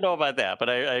 I don't know about that, but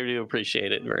I do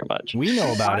appreciate it very much. We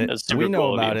know about it. We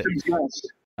know about it.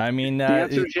 I mean, the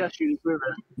answer is yes, you deserve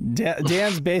it.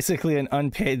 Dan's basically an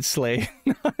unpaid slave.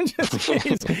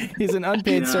 He's an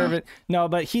unpaid servant. No,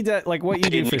 but he does, like, what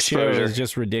you do for SHIRO is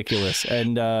just ridiculous.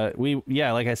 And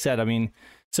like I said, I mean,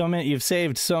 you've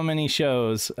saved so many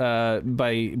shows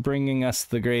by bringing us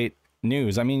the great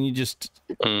news. I mean, you just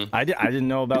I didn't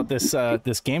know about this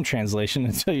this game translation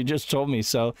until you just told me,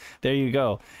 so there you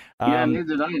go. Yeah, neither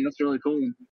did I. That's really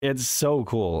cool. It's so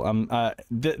cool.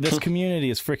 This community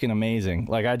is freaking amazing.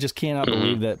 Like, I just cannot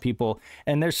believe that people,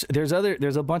 and there's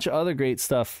a bunch of other great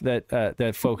stuff that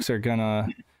that folks are gonna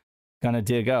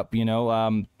dig up, you know.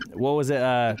 What was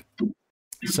it?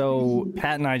 So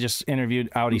Pat and I just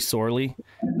interviewed Audi Sorley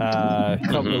a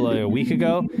week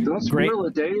ago. Don't spoil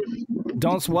it, Dave.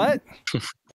 Don't what?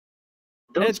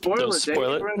 Don't spoil it.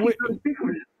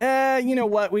 You know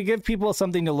what? We give people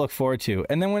something to look forward to,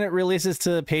 and then when it releases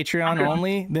to Patreon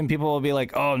only, then people will be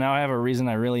like, "Oh, now I have a reason.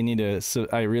 I really need to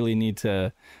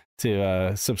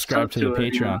subscribe to the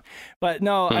Patreon." Yeah. But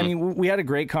no, I mean, we had a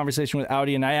great conversation with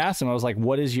Audi, and I asked him, I was like,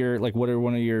 "What's your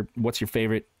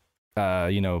favorite,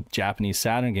 Japanese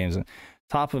Saturn games?" And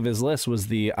top of his list was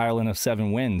the Island of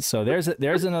Seven Winds. So there's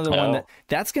another one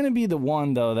that's going to be the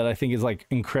one though that I think is like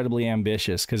incredibly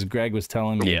ambitious, because Greg was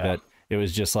telling me that it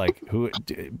was just like,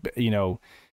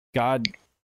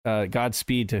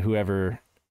 Godspeed to whoever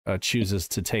chooses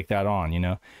to take that on, you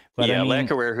know. But yeah, I mean,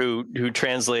 Lacquerware, who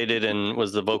translated and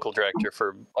was the vocal director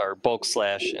for our Bulk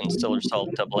Slash and Stiller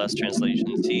Salt Double S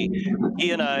translations,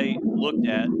 he and I looked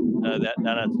at that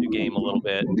Nanatsu game a little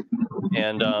bit,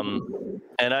 and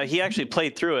he actually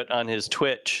played through it on his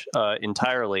Twitch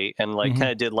entirely, and kind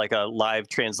of did like a live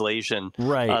translation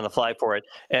on the fly for it.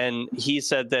 And he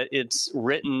said that it's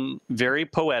written very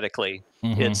poetically.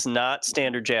 It's not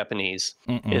standard Japanese.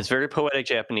 It's very poetic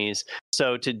Japanese.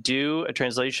 So to do a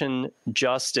translation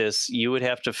justice, you would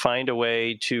have to find a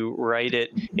way to write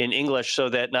it in English so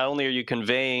that not only are you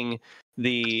conveying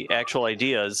the actual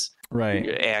ideas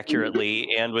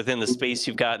accurately and within the space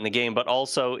you've got in the game, but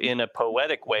also in a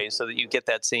poetic way so that you get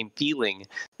that same feeling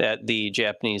that the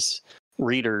Japanese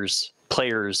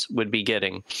players would be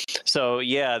getting. So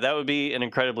yeah, that would be an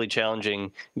incredibly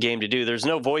challenging game to do. There's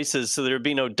no voices, so there'd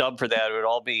be no dub for that. It would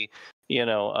all be,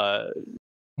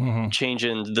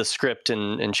 changing the script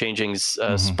and changing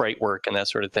sprite work and that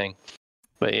sort of thing.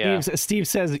 But yeah, Steve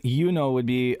says would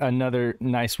be another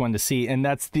nice one to see, and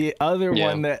that's the other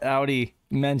one that Audi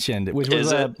mentioned, which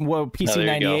was a PC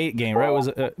 98 game, right? It was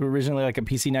originally like a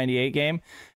PC 98 game,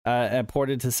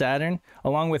 ported to Saturn,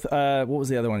 along with what was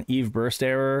the other one? Eve Burst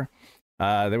Error.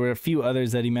 There were a few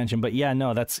others that he mentioned, but yeah,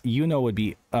 no, that's would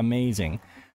be amazing.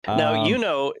 Now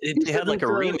it had like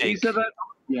a remake. He said that,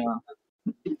 yeah.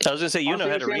 I was gonna say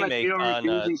had a remake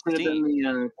on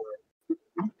Steam.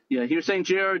 Yeah, he was saying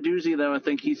J.R. Doozy, though. I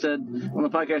think he said on the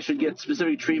podcast should get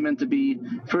specific treatment to be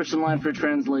first in line for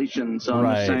translation. So I'm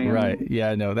just saying,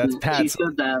 yeah, no, that's Pat's. He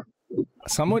said that.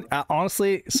 Someone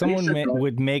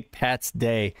would make Pat's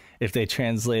day if they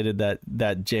translated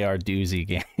that J.R. Doozy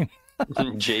game.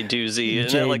 J Doozy,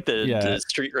 isn't that like the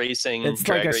street racing? It's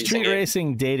like a street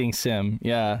racing dating sim.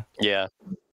 Yeah. Yeah.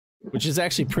 Which is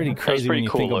actually pretty crazy when you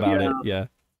think about it. Yeah.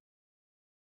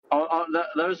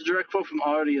 That was a direct quote from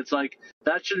Artie. It's like,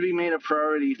 that should be made a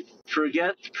priority.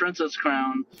 Forget Princess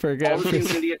Crown. All the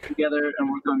teams need to get together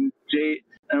and work on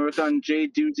J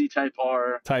Doozy Type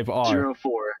R.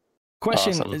 04.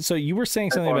 Question. Awesome. So you were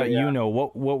saying something about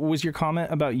What was your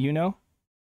comment about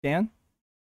Dan?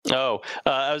 Oh,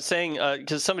 I was saying,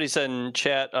 because somebody said in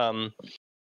chat,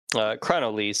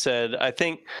 Chronolee said, I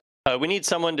think we need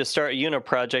someone to start a Uno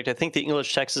project. I think the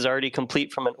English text is already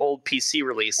complete from an old PC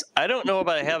release. I don't know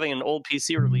about having an old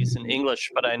PC release in English,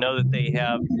 but I know that they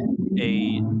have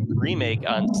a remake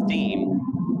on Steam.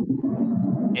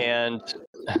 And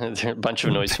there's a bunch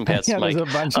of noise from Pat's mic. There's a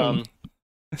bunch of...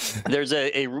 There's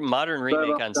a modern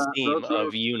remake on Steam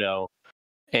of Uno,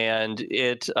 and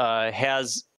it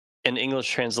has an English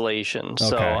translation.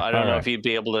 So I don't know if you'd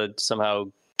be able to somehow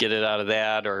get it out of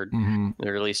that, or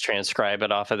at least transcribe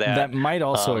it off of that. That might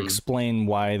also explain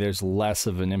why there's less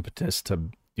of an impetus to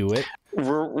do it.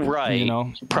 Right.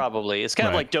 Probably. It's kind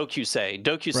of like Dokusei.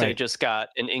 Dokusei just got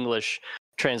an English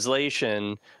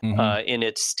translation in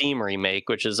its Steam remake,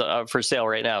 which is for sale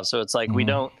right now. So it's like we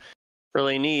don't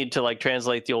really need to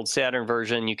translate the old Saturn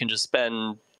version. You can just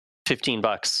spend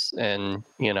 $15 and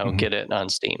get it on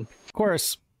Steam. Of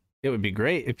course. It would be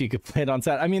great if you could play it on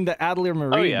Saturn. I mean, the Adler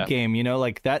Marine game,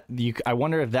 like that. I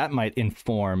wonder if that might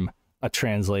inform a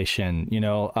translation,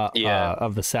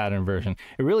 of the Saturn version.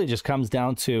 It really just comes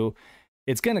down to,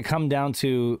 it's going to come down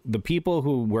to the people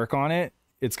who work on it.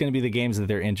 It's going to be the games that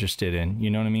they're interested in.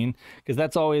 You know what I mean? Because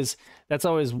that's always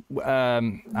I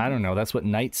don't know. That's what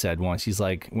Knight said once. He's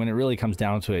like, when it really comes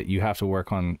down to it, you have to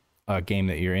work on a game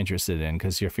that you're interested in.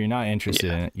 Because if you're not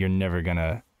interested in it, you're never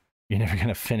gonna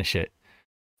finish it.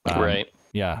 Right.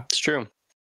 Yeah, it's true.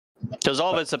 Because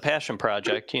all of it's a passion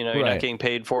project, you know, you're not getting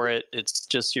paid for it. It's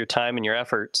just your time and your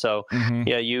effort. So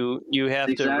yeah, you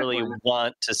have to really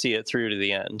want to see it through to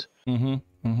the end.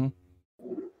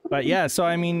 But yeah, so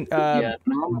I mean, the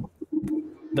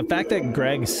fact that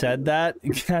Greg said that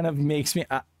kind of makes me,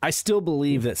 I still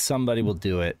believe that somebody will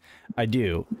do it. I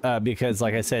do, because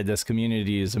like I said, this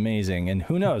community is amazing, and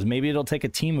who knows, maybe it'll take a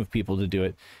team of people to do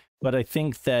it. But I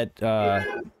think that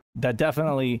that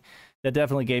definitely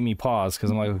gave me pause, because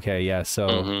I'm like, okay, yeah,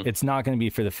 so it's not going to be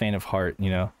for the faint of heart, you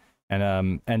know.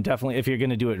 And definitely, if you're going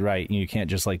to do it right, you can't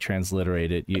just like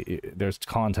transliterate it. There's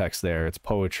context there. It's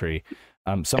poetry.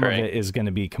 Some of it is going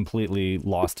to be completely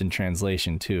lost in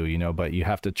translation too, you know, but you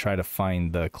have to try to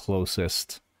find the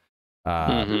closest,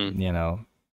 you know,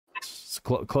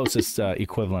 closest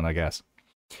equivalent, I guess.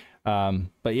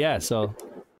 But yeah, so.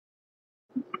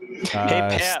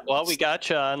 Hey Pat, while we got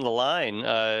you on the line,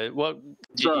 what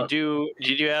did you do?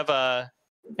 Did you have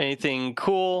anything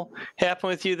cool happen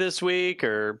with you this week,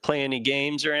 or play any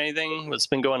games or anything? What's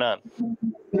been going on?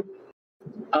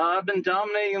 I've been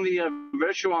dominating the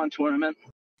Virtuon tournament.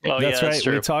 Oh, that's right.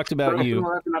 We talked about you.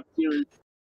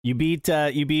 You beat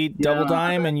Double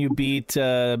Dime, and you beat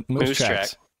Moose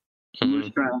Tracks.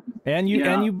 And you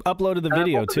uploaded the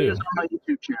video too. On my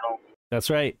YouTube channel. That's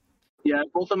right. Yeah,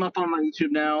 both of them up on my YouTube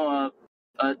now.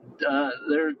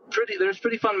 There's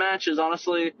pretty fun matches,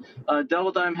 honestly.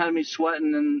 Double Dime had me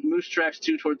sweating, and Moose Tracks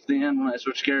too towards the end when I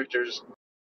switched characters.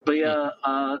 But yeah,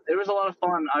 it was a lot of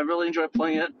fun. I really enjoyed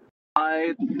playing it.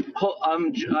 I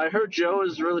heard Joe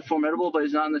is really formidable, but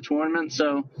he's not in the tournament,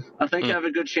 so I think I have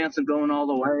a good chance of going all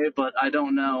the way. But I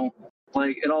don't know.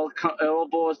 Like it all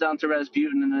boils down to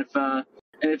Rasputin, and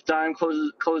if Dime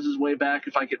closes way back,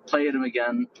 if I could play at him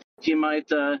again, he might.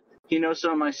 He knows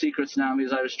some of my secrets now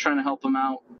because I was trying to help him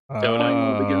out. Give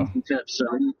him some tips. So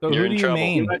who do you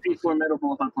main? He might be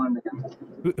formidable if I play him again.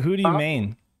 Who do you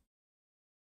main?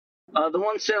 The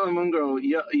one Sailor Moon girl,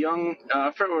 young.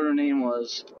 I forgot what her name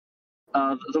was.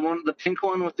 The pink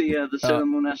one with the Sailor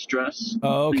Moon-esque dress.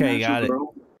 Oh, okay, got it.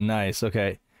 Nice.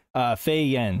 Okay. Fei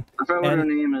Yen. I forgot what her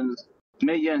name is.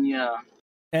 Mei Yen, yeah.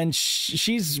 And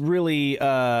she's really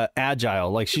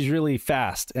agile. Like she's really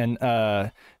fast, and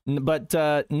but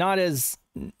not as.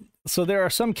 So there are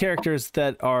some characters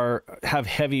that have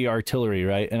heavy artillery,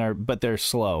 right? But they're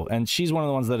slow, and she's one of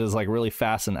the ones that is like really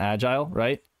fast and agile,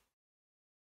 right?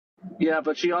 Yeah,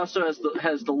 but she also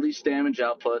has the least damage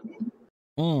output.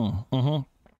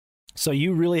 So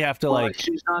you really have to like.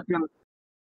 She's not gonna.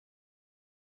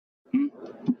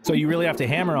 So you really have to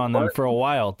hammer on them for a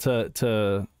while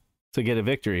to get a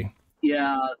victory.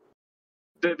 Yeah.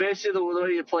 But basically, the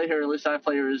way you play her, at least I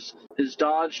play her, is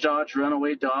dodge, run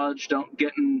away, dodge, don't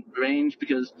get in range,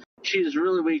 because she is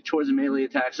really weak towards a melee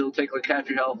attack, so it'll take like half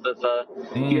your health if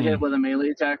you get hit with a melee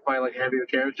attack by like a heavier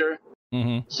character.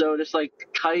 So just like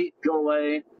kite, go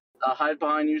away, hide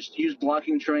behind, use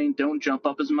blocking terrain, don't jump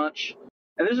up as much.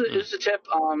 And there's a tip,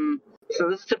 so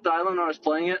this is a tip that I learned when I was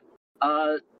playing it.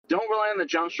 Don't rely on the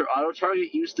jumps for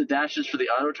auto-target, use the dashes for the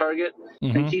auto-target,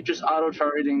 and keep just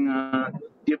auto-targeting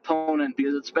the opponent,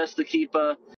 because it's best to keep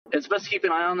an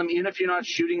eye on them, even if you're not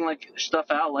shooting like stuff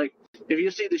out. Like if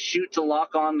you see the shoot to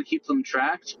lock on to keep them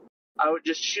tracked, I would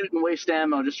just shoot and waste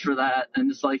ammo just for that, and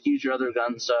just like use your other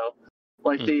gun. So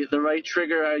like the right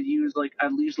trigger I'd use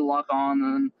the lock on,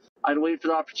 and then I'd wait for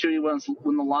the opportunity when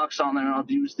the lock's on there, and I'll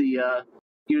use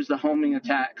the homing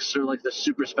attacks or like the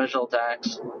super special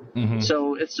attacks.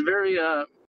 So it's very bob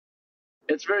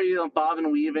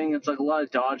and weaving. It's like a lot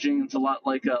of dodging. It's a lot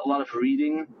of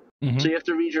reading. So you have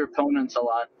to read your opponents a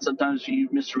lot. Sometimes you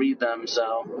misread them.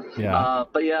 So yeah.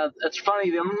 But yeah, it's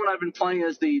funny. The only one I've been playing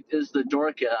is the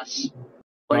Dorcas.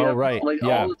 Right. Like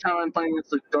all the time I'm playing, it's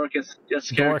the Dorcas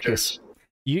characters.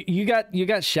 You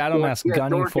got Shadow Mask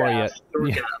gunning for you.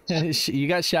 You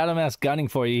got Shadow Mask gunning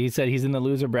for you. He said he's in the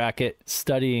loser bracket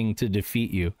studying to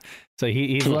defeat you. So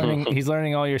he's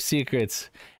learning all your secrets,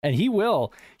 and he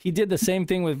will. He did the same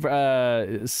thing with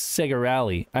Sega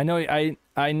Rally. I know.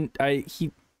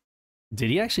 He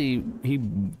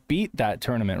beat that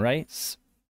tournament, right?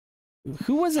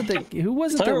 Who was it that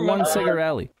won Sega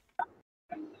Rally?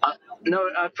 No,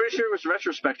 I'm pretty sure it was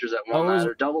Retrospectors that won that,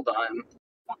 or Double Dime.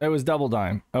 It was Double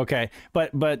Dime. Okay,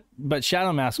 but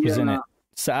Shadow Mask was in it.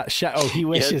 He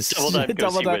wishes.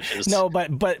 Double Time wishes. No,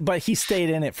 but he stayed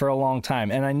in it for a long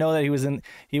time, and I know that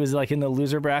he was like in the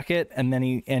loser bracket, and then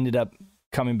he ended up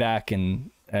coming back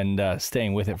and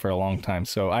staying with it for a long time.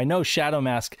 So I know Shadow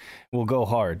Mask will go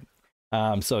hard.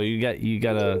 So you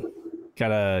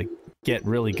gotta get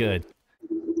really good.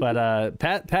 But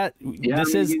Pat, yeah,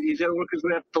 this is he's gotta work his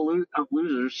way up the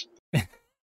losers.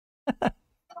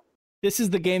 This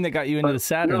is the game that got you into the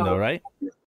Saturn, though, right?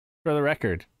 For the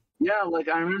record. Yeah, like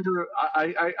I remember,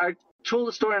 I told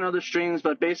the story on other streams,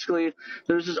 but basically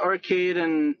there's this arcade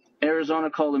in Arizona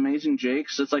called Amazing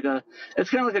Jake's. It's kind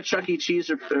of like a Chuck E. Cheese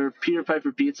or Peter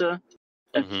Piper Pizza,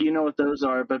 if you know what those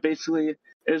are. But basically,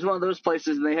 it was one of those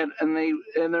places, and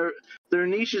their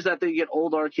niche is that they get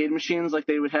old arcade machines. Like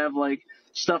they would have like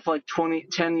stuff like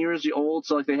 10 years old.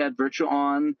 So like they had Virtua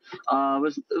On.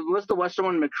 Was the Western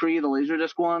one McCree, the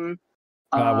Laserdisc one?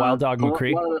 Wild Dog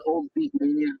McCree. One of the old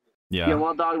Yeah,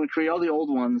 Wild Dog McCree, all the old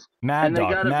ones. Mad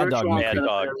Dog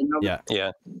McCree.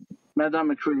 Yeah. Mad Dog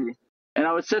McCree. And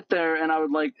I would sit there and I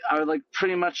would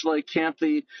pretty much like camp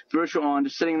the Virtual On,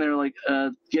 just sitting there like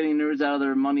getting nerds out of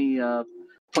their money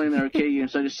playing their arcade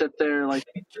games. So I just sit there like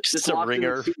just a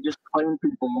ringer, just playing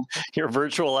people. You're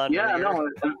Virtual On. Yeah, ringer.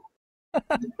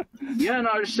 no.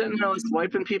 I was just sitting there like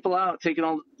wiping people out,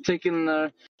 taking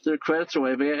their credits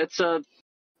away. But yeah,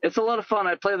 it's a lot of fun.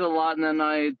 I played it a lot, and then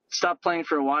I stopped playing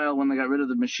for a while when they got rid of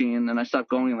the machine, and I stopped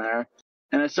going there.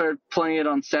 And I started playing it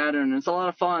on Saturn. It's a lot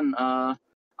of fun. I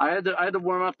had to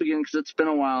warm up again because it's been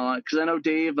a while. Because I know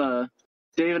Dave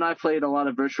and I played a lot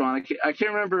of Virtual On. I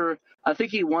can't remember. I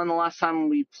think he won the last time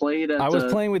we played. I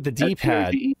was playing with the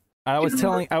D-pad. I was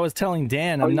telling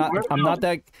Dan, I'm not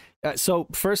that. So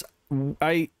first,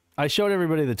 I showed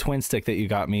everybody the twin stick that you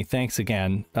got me. Thanks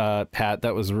again, Pat.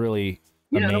 That was really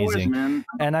amazing. No worries, man.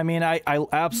 And I mean, I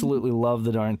absolutely love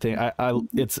the darn thing.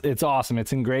 It's awesome.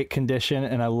 It's in great condition,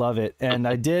 and I love it. And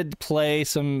I did play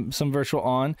some Virtual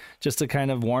On just to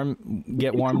kind of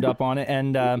get warmed up on it.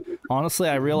 And honestly,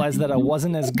 I realized that I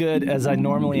wasn't as good as I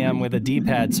normally am with a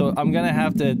D-pad. So I'm gonna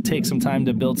have to take some time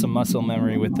to build some muscle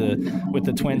memory with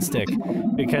the twin stick,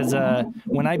 because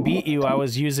when I beat you, I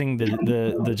was using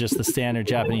the just the standard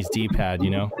Japanese D-pad, you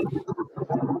know.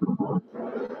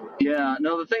 Yeah,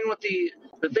 no, the thing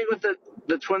with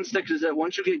the twin sticks is that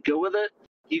once you get go with it,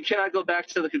 you cannot go back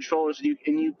to the controllers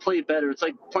and you play better. It's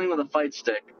like playing with a fight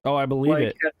stick. Oh, I believe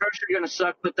it. At first you're gonna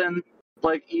suck, but then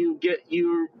like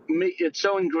it's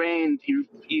so ingrained.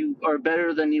 You are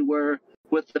better than you were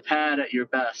with the pad at your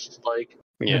best. Like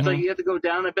it's like you have to go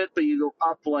down a bit, but you go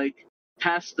up like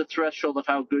past the threshold of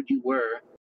how good you were.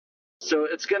 So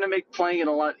it's going to make playing it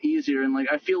a lot easier. And like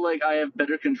I feel like I have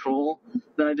better control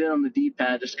than I did on the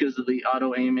D-pad just because of the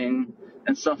auto aiming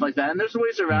and stuff like that. And there's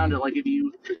ways around it. Like if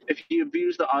you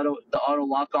abuse the auto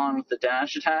lock on with the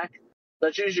dash attack,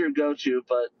 that's usually your go-to.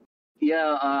 But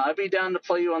yeah, I'd be down to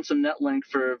play you on some Netlink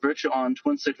for Virtua On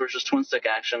twin stick versus twin stick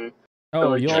action.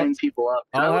 Oh, you'll train people up.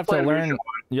 I'll have to learn.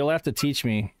 You'll have to teach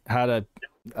me how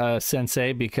to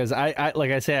sensei, because I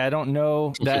like I say, I don't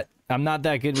know that. I'm not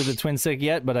that good with the twin stick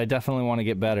yet, but I definitely want to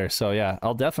get better. So yeah,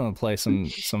 I'll definitely play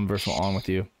some Virtual On with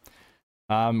you.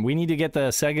 We need to get the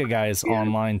Sega guys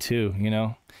online too. You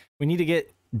know, we need to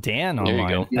get Dan online. There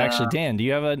you go. Yeah. Actually, Dan, do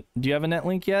you have a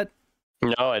Netlink yet?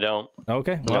 No, I don't.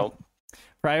 Okay. Well,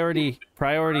 priorities.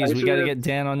 We got to get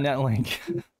Dan on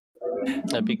Netlink.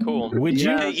 That'd be cool. Would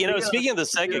you? Hey, speaking of the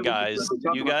Sega guys,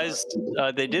 you guys,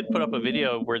 they did put up a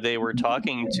video where they were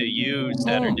talking to you,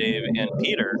 Saturn Dave, and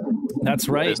Peter. That's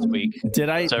right. This week. So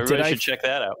everybody should check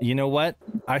that out. You know what?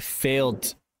 I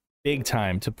failed big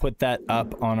time to put that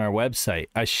up on our website.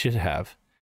 I should have.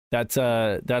 That's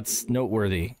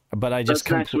noteworthy. But I just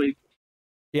next week.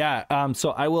 Yeah.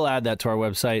 So I will add that to our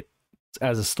website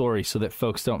as a story so that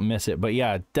folks don't miss it. But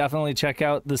yeah, definitely check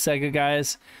out the Sega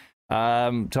guys.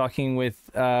 Talking with,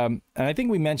 and I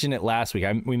think we mentioned it last week.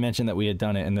 We mentioned that we had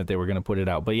done it and that they were going to put it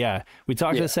out. But yeah, we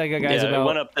talked to the Sega guys about. It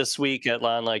went up this week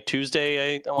on like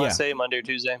Tuesday. I want to say Monday or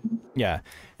Tuesday. Yeah,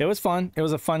 it was fun. It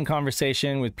was a fun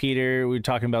conversation with Peter. We were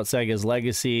talking about Sega's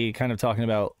legacy, kind of talking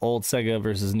about old Sega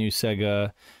versus new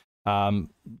Sega,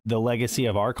 the legacy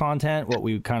of our content, what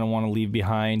we kind of want to leave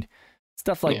behind.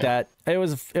 Stuff like that. It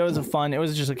was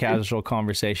just a casual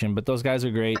conversation, but those guys are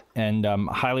great, and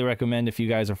highly recommend, if you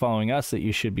guys are following us, that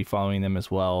you should be following them as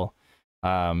well.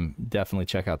 Definitely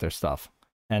check out their stuff.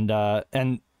 And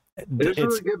it's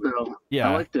really good though. Yeah,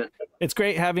 I liked it. It's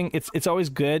great having it's always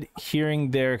good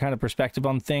hearing their kind of perspective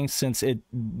on things, since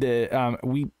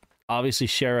we obviously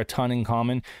share a ton in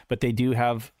common, but they do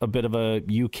have a bit of a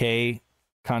UK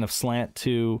kind of slant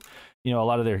to, a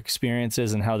lot of their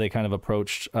experiences and how they kind of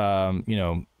approached,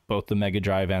 both the Mega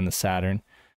Drive and the Saturn.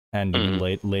 and even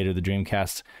later the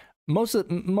Dreamcast.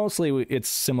 Mostly it's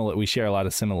similar. We share a lot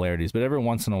of similarities, but every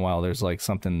once in a while there's like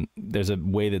there's a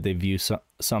way that they view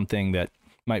something that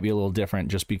might be a little different,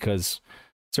 just because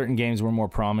certain games were more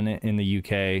prominent in the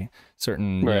UK,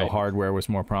 certain hardware was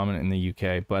more prominent in the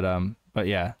UK. But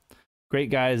yeah, great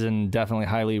guys, and definitely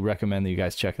highly recommend that you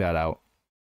guys check that out.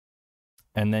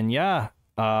 And then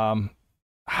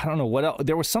I don't know what else.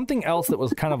 There was something else that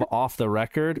was kind of off the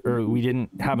record, or we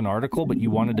didn't have an article, but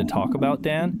you wanted to talk about,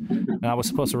 Dan, and I was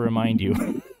supposed to remind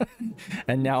you.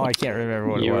 And now I can't remember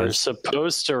what it was. You were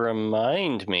supposed to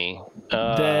remind me.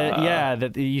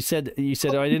 That you said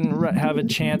I didn't have a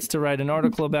chance to write an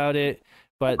article about it,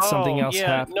 but something else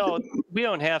happened. No, we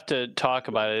don't have to talk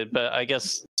about it, but I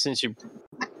guess since you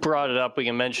brought it up, we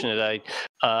can mention it.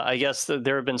 I guess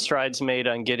there have been strides made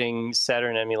on getting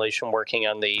Saturn emulation working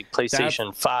on the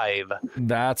PlayStation 5.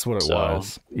 That's what it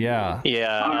was. Yeah.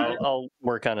 Yeah, I'll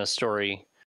work on a story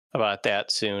about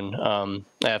that soon. I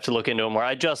have to look into it more.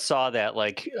 I just saw that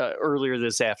earlier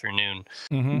this afternoon,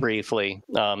 briefly.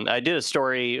 I did a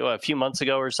story a few months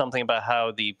ago or something about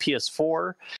how the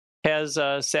PS4 has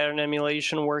Saturn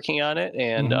emulation working on it,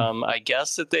 and I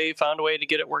guess that they found a way to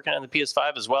get it working on the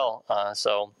PS5 as well.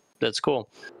 So that's cool.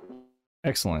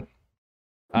 Excellent.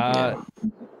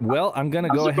 Well, I'm gonna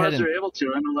go ahead. They're able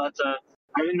to. I know that.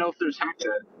 I didn't know if there's hacks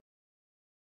at it.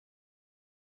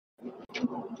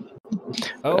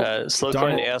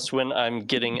 Slowcoin asked when I'm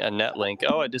getting a net link.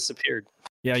 Oh, it disappeared.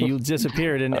 Yeah, you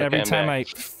disappeared, and Okay, every I'm time back.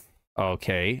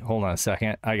 Okay, hold on a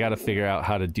second. I got to figure out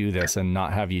how to do this and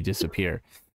not have you disappear.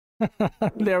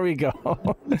 There we go.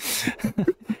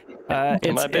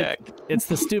 It's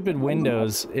the stupid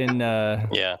Windows in.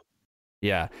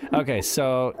 Yeah. Okay,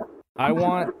 so I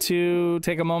want to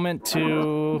take a moment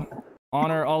to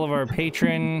honor all of our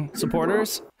patron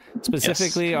supporters,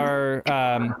 specifically our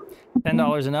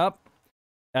 $10 and up.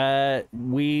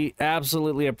 We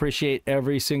absolutely appreciate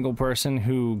every single person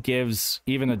who gives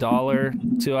even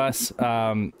 $1 to us.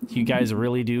 You guys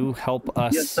really do help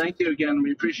us. Yes, thank you again.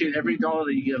 We appreciate every dollar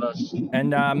that you give us.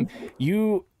 And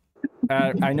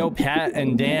I know Pat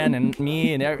and Dan and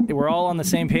me and we're all on the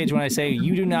same page when I say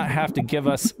you do not have to give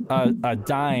us a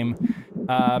dime.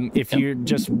 If you're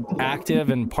just active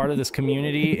and part of this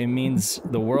community, it means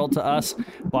the world to us.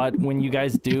 But when you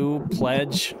guys do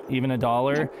pledge even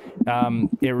 $1,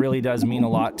 it really does mean a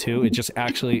lot too.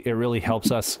 It really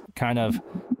helps us kind of,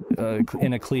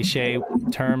 in a cliche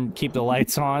term, keep the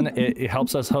lights on. It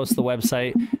helps us host the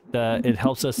website. It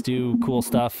helps us do cool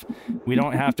stuff. We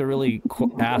don't have to really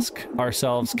ask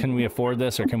ourselves, can we afford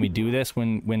this or can we do this?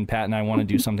 When Pat and I want to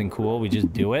do something cool, we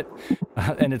just do it.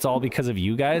 And it's all because of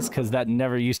you guys, because that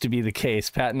never used to be the case.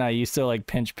 Pat and I used to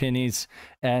pinch pennies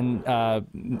and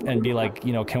be like,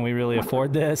 can we really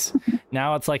afford this?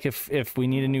 Now it's like if we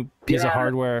need a new piece of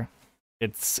hardware,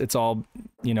 it's all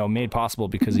made possible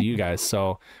because of you guys.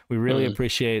 So we really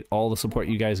appreciate all the support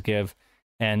you guys give.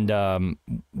 And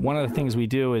one of the things we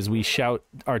do is we shout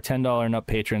our $10 and up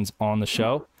patrons on the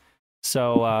show.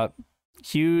 So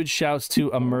huge shouts to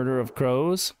A Murder of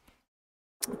Crows,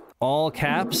 all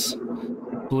caps,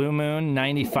 Blue Moon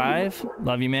 95,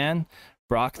 love you man,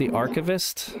 Brock the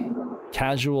Archivist,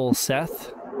 Casual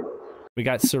Seth, we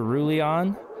got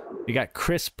Cerulean, we got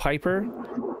Chris Piper.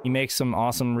 He makes some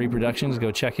awesome reproductions.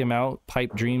 Go check him out.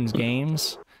 Pipe Dreams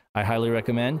Games. I highly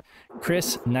recommend.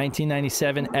 Chris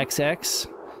 1997XX,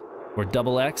 or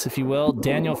Double X, if you will.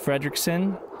 Daniel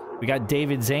Fredrickson. We got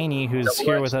David Zaney, who's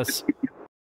here with us.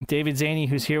 David Zaney,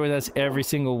 who's here with us every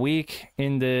single week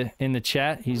in the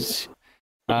chat. He's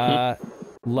love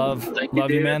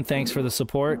you, man. Thanks for the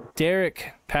support.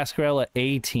 Derek Pasquarella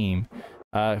A-Team,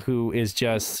 who is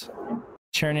just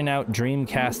churning out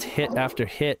Dreamcast hit after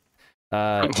hit.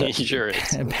 He sure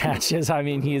is. Patches. I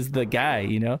mean, he's the guy,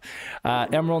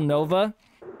 Emerald Nova,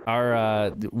 our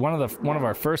one of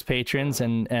our first patrons,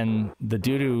 and the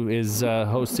dude who is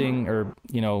hosting or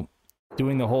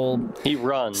doing the whole he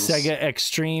runs Sega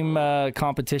Extreme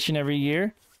competition every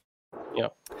year.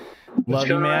 Yep. Love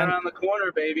you, man. Right around the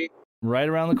corner, baby. Right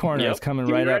around the corner. It's coming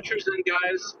right up. In,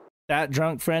 guys. That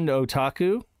drunk friend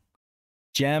Otaku,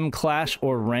 Gem Clash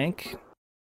or Rank.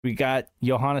 We got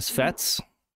Johannes Fetz.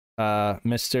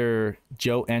 Mr.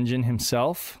 Joe Engine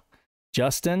himself,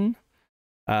 Justin,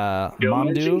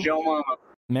 Mamdu,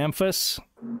 Memphis.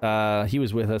 He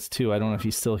was with us too. I don't know if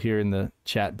he's still here in the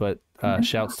chat, but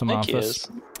shouts to Memphis.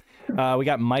 We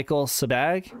got Michael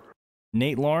Sabag,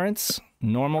 Nate Lawrence,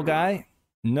 Normal Guy,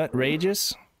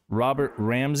 Nutrageous, Robert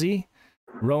Ramsey,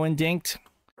 Rowan Dinked,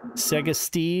 Sega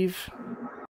Steve,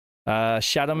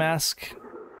 Shadow Mask,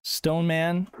 Stone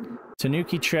Man,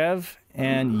 Tanuki Trev,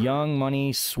 and Young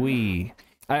Money Swee.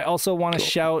 I also want to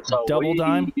shout Double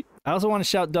Dime. I also want to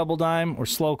shout Double Dime or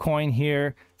Slow Coin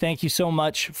here. Thank you so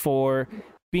much for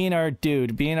being our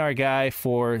dude, being our guy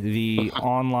for the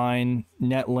online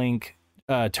Netlink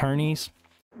tourneys.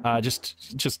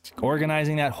 Just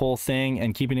organizing that whole thing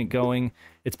and keeping it going.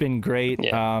 It's been great.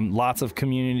 Yeah. Lots of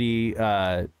community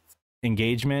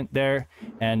engagement there,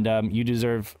 and you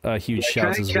deserve huge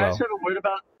shouts as well. Can I say a word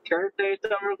about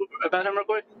him real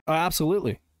quick? Oh,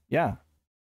 absolutely. Yeah.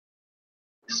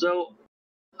 So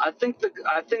I think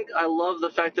I love the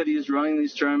fact that he's running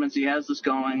these tournaments. He has this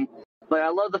going. Like, I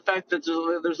love the fact that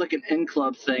there's like an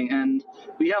in-club thing, and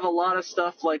we have a lot of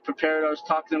stuff like prepared. I was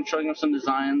talking to him, showing him some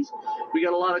designs. We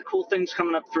got a lot of cool things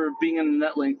coming up for being in the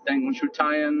Netlink thing, which would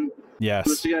tie in. Yes.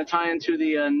 Which is going to tie into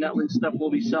the Netlink stuff we'll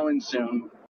be selling soon.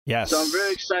 Yes. So I'm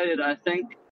very excited. I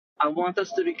want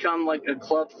this to become like a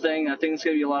club thing. I think it's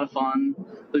going to be a lot of fun.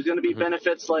 There's going to be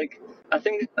benefits like. I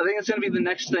think it's going to be the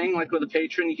next thing. Like with a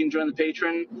patron, you can join the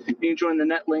patron. You can join the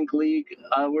Netlink League.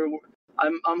 I'm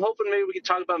hoping maybe we could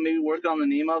talk about maybe work on the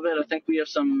name of it. I think we have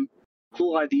some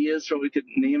cool ideas for what we could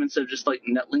name instead of just like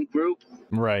Netlink Group.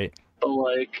 Right. But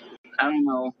like, I don't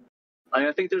know. Like,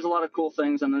 I think there's a lot of cool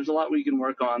things and there's a lot we can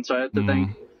work on. So I have to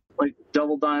thank like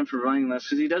Double Dime for running this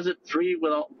because he does it free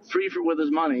with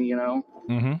his money. You know.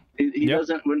 Mm-hmm. He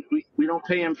doesn't. We don't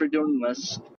pay him for doing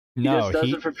this. He just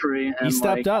does it for free. And he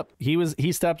stepped up.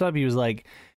 He stepped up. He was like,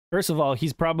 first of all,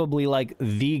 he's probably like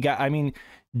the guy. I mean,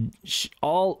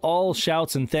 all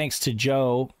shouts and thanks to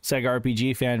Joe, Sega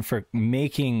RPG fan, for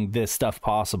making this stuff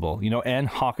possible. You know, and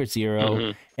Hawker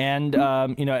Zero, and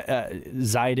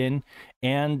Zayden,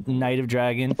 and Knight of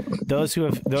Dragon. Those who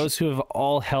have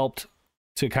all helped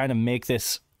to kind of make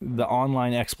the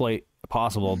online exploit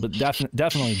possible. But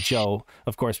definitely Joe,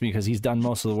 of course, because he's done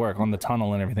most of the work on the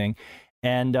tunnel and everything.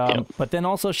 And but then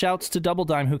also shouts to Double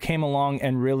Dime, who came along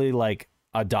and really like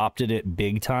adopted it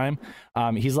big time.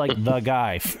 He's like the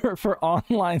guy for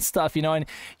online stuff, you know, and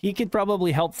he could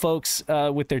probably help folks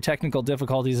with their technical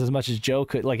difficulties as much as Joe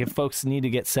could. Like if folks need to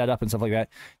get set up and stuff like that,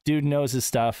 dude knows his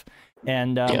stuff,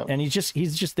 and he's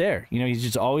just there, you know, he's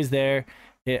just always there.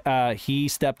 He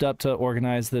stepped up to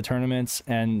organize the tournaments,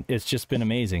 and it's just been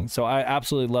amazing. So I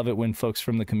absolutely love it when folks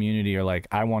from the community are like,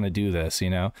 I want to do this, you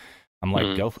know. I'm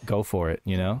like, go for it,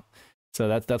 you know. So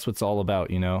that's what it's all about,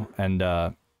 you know. And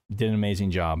did an amazing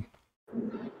job.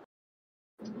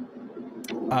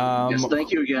 Yes,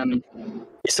 thank you again.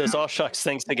 He says, "All shucks,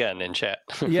 thanks again" in chat.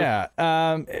 Yeah.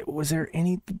 Was there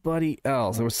anybody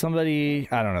else? There was somebody.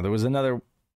 I don't know. There was another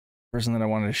person that I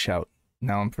wanted to shout.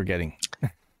 Now I'm forgetting.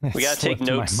 We gotta take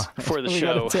notes for the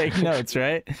show. We gotta take notes,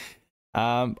 right?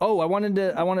 So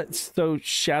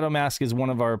Shadow Mask is one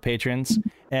of our patrons,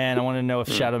 and I want to know if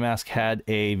Shadow Mask had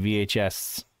a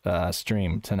VHS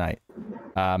stream tonight.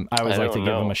 I always like to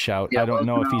give him a shout. Yeah, I don't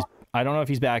know if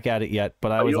he's back at it yet,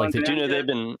 but I always like to. Do you know they've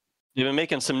been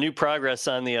making some new progress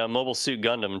on the Mobile Suit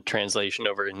Gundam translation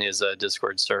over in his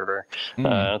Discord server. I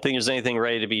don't think there's anything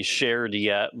ready to be shared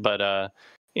yet, but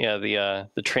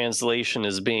the translation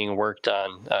is being worked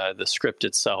on, the script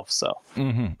itself. So.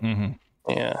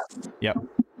 Yeah. Yep.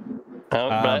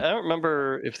 But I don't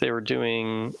remember if they were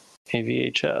doing a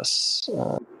VHS.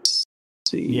 Let's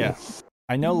see. Yeah.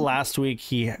 I know last week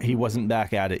he wasn't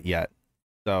back at it yet.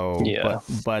 So yeah,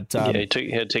 but he had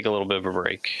to take a little bit of a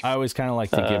break. I always kind of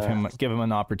like to give him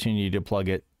an opportunity to plug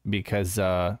it because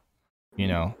you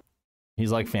know,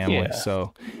 he's like family. Yeah.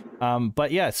 So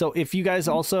but yeah, so if you guys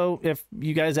out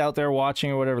there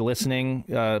watching or whatever,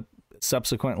 listening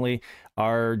subsequently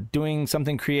are doing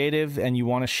something creative and you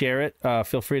want to share it,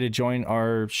 feel free to join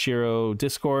our SHIRO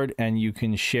Discord, and you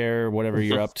can share whatever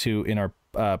you're up to in our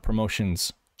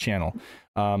promotions channel.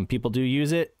 People do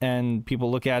use it, and people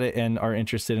look at it and are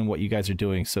interested in what you guys are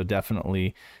doing. So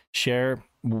definitely share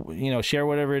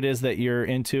whatever it is that you're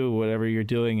into, whatever you're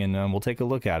doing, and we'll take a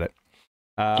look at it.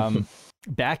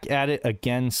 Back at it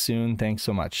again soon. Thanks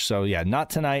so much. So yeah,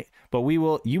 not tonight, but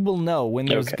you will know when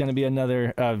there's going to be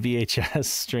another VHS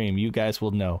stream. You guys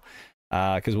will know,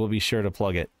 because we'll be sure to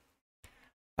plug it.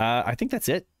 I think that's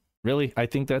it, really. I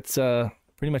think that's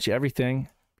pretty much everything.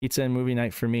 Pizza and movie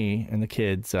night for me and the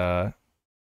kids.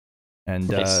 And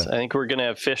nice. I think we're gonna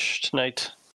have fish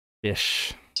tonight.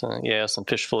 Fish. So yeah, some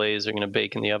fish fillets are gonna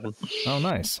bake in the oven. Oh,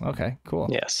 nice. Okay, cool.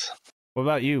 Yes. What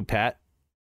about you, Pat?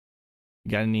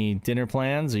 You got any dinner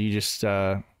plans, or you just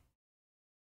gonna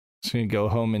go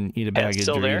home and eat a bag of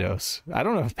Doritos? There? I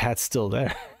don't know if Pat's still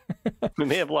there. We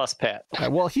may have lost Pat.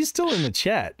 Well, he's still in the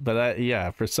chat, but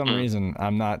for some reason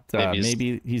I'm not.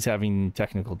 Maybe he's having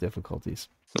technical difficulties.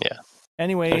 Yeah.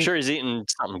 Anyway, I'm sure he's eating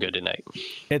something good tonight.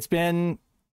 It's been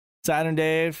Saturn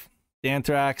Dave,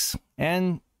 Danthrax,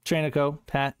 and Trainico,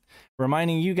 Pat,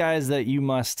 reminding you guys that you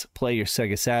must play your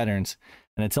Sega Saturns.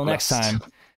 And until next time,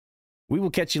 we will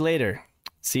catch you later.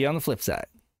 See you on the flip side.